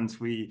 and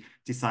we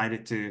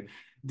decided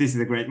this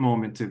is a great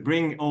moment to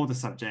bring all the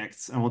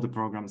subjects and all the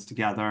programs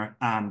together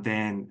and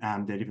then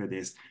deliver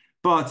this.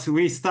 But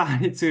we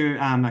started to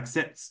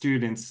accept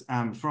students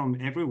from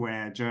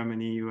everywhere: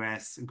 Germany,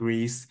 US,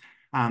 Greece,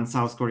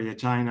 South Korea,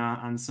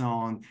 China, and so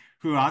on,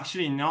 who are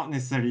actually not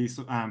necessarily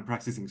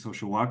practicing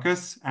social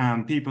workers.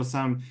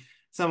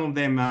 Some of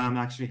them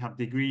actually have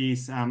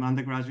degrees,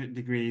 undergraduate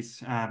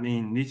degrees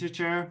in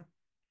literature.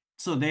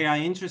 So they are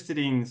interested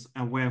in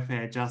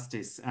welfare,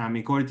 justice,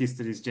 equality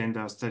studies,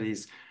 gender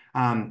studies,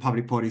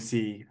 public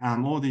policy,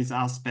 all these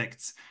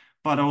aspects.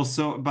 But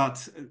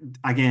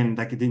again,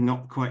 like I did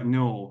not quite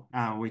know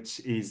which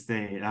is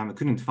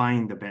couldn't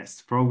find the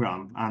best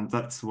program, and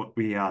that's what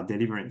we are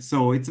delivering.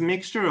 So it's a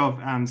mixture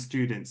of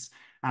students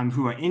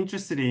who are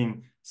interested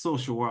in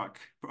social work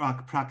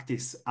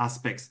practice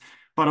aspects,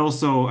 but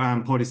also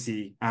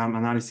policy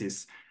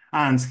analysis.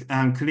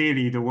 And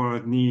clearly the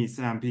world needs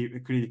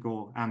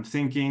critical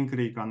thinking,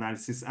 critical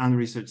analysis, and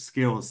research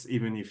skills,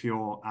 even if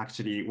you're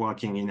actually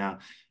working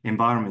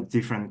in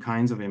different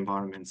kinds of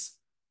environments.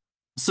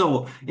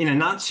 So in a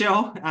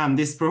nutshell,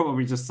 this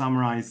probably just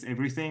summarizes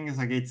everything. It's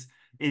like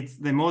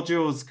the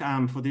modules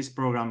for this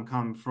program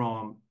come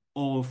from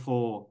all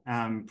four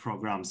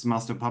programs: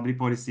 Master of Public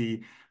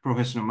Policy,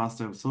 Professional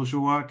Master of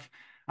Social Work,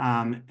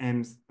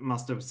 and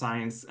Master of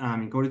Science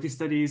Equality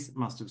Studies,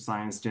 Master of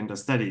Science Gender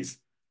Studies.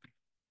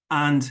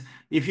 And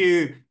if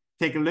you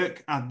take a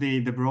look at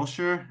the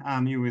brochure,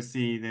 you will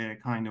see the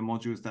kind of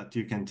modules that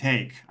you can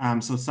take.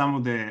 So some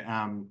of the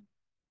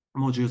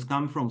modules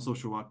come from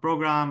social work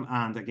program,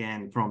 and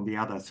again from the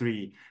other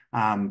three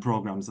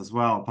programs as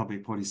well,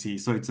 public policy.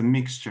 So it's a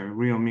mixture,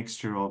 real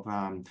mixture of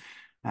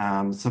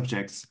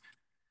subjects.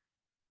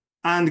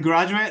 And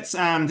graduates,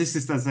 this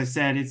is, as I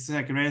said, it's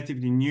like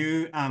relatively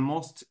new.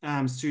 Most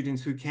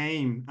students who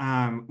came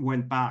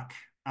went back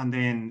and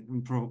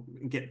then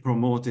get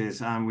promoted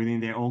within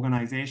their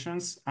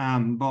organizations,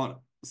 but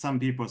some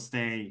people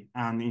stay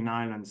in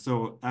Ireland.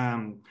 So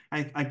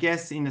I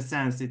guess in a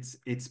sense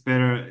it's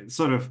better,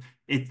 sort of,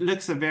 it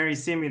looks a very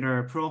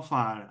similar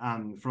profile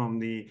from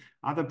the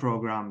other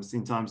programs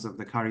in terms of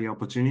the career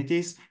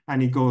opportunities,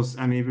 and it goes,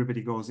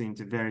 everybody goes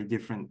into very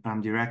different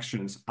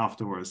directions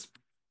afterwards.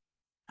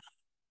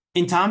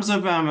 In terms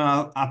of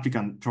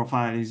applicant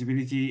profile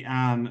eligibility,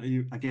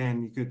 you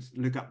could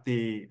look up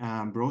the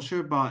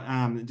brochure, but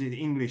the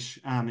English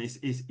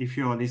is if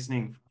you're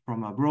listening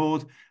from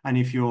abroad, and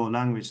if your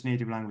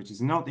native language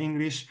is not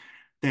English,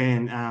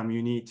 then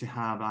you need to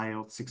have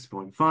IELTS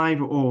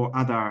 6.5 or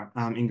other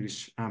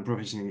English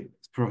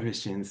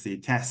proficiency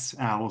tests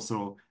are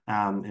also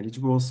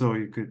eligible. So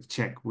you could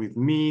check with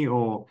me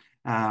or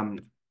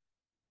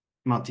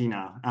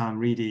Martina,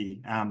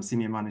 Reedy,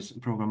 Senior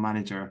Program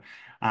Manager,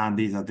 and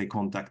these are the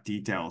contact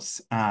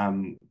details.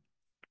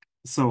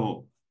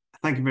 So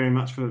thank you very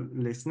much for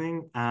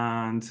listening,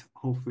 and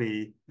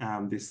hopefully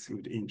this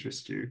would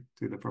interest you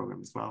to the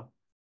program as well.